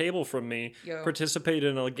across the table from me participate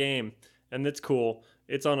in a game, and it's cool.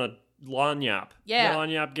 It's on a Lanyap. Yeah.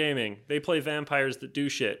 Lanyap Gaming. They play vampires that do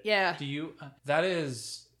shit. Yeah. Do you? That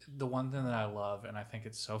is the one thing that I love, and I think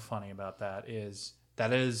it's so funny about that is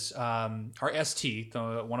our ST,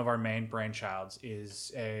 one of our main brainchilds,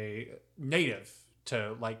 is a native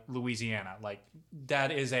to like Louisiana. Like,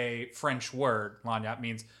 that is a French word. Lanyap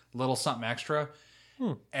means little something extra.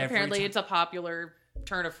 Apparently, it's a popular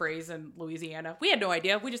turn of phrase in Louisiana. We had no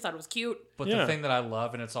idea. We just thought it was cute. But the thing that I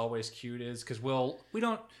love, and it's always cute, is because we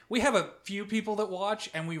have a few people that watch,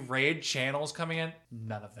 and we raid channels coming in.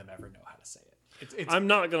 None of them ever know how to say it. I'm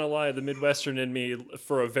not gonna lie. The Midwestern in me,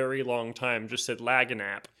 for a very long time, just said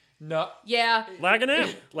Laganap. No. Yeah.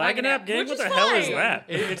 Laganap game. What the hell is that?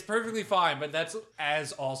 It's perfectly fine, but that's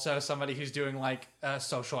as also somebody who's doing like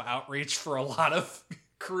social outreach for a lot of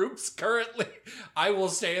groups currently. I will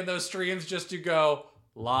stay in those streams just to go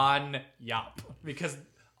Lanyap, because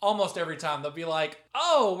almost every time they'll be like,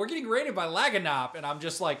 "Oh, we're getting raided by Laganap," and I'm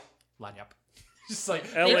just like Lanyap, just like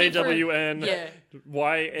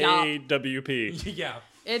LAWNYAWP. Yeah.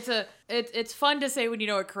 It's fun to say when you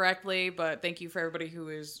know it correctly, but thank you for everybody who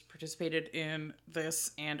has participated in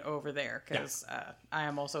this and over there, because I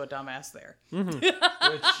am also a dumbass there. Which,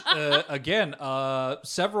 again,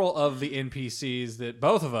 several of the NPCs that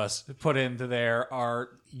both of us put into there are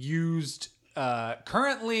used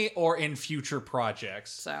currently or in future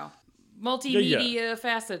projects. So, multimedia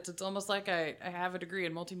facets. It's almost like I have a degree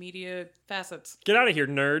in multimedia facets. Get out of here,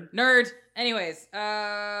 nerd. Nerd. Anyways,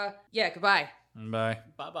 goodbye. Bye.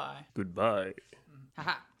 Bye-bye. Goodbye.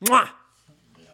 Haha. Mwah!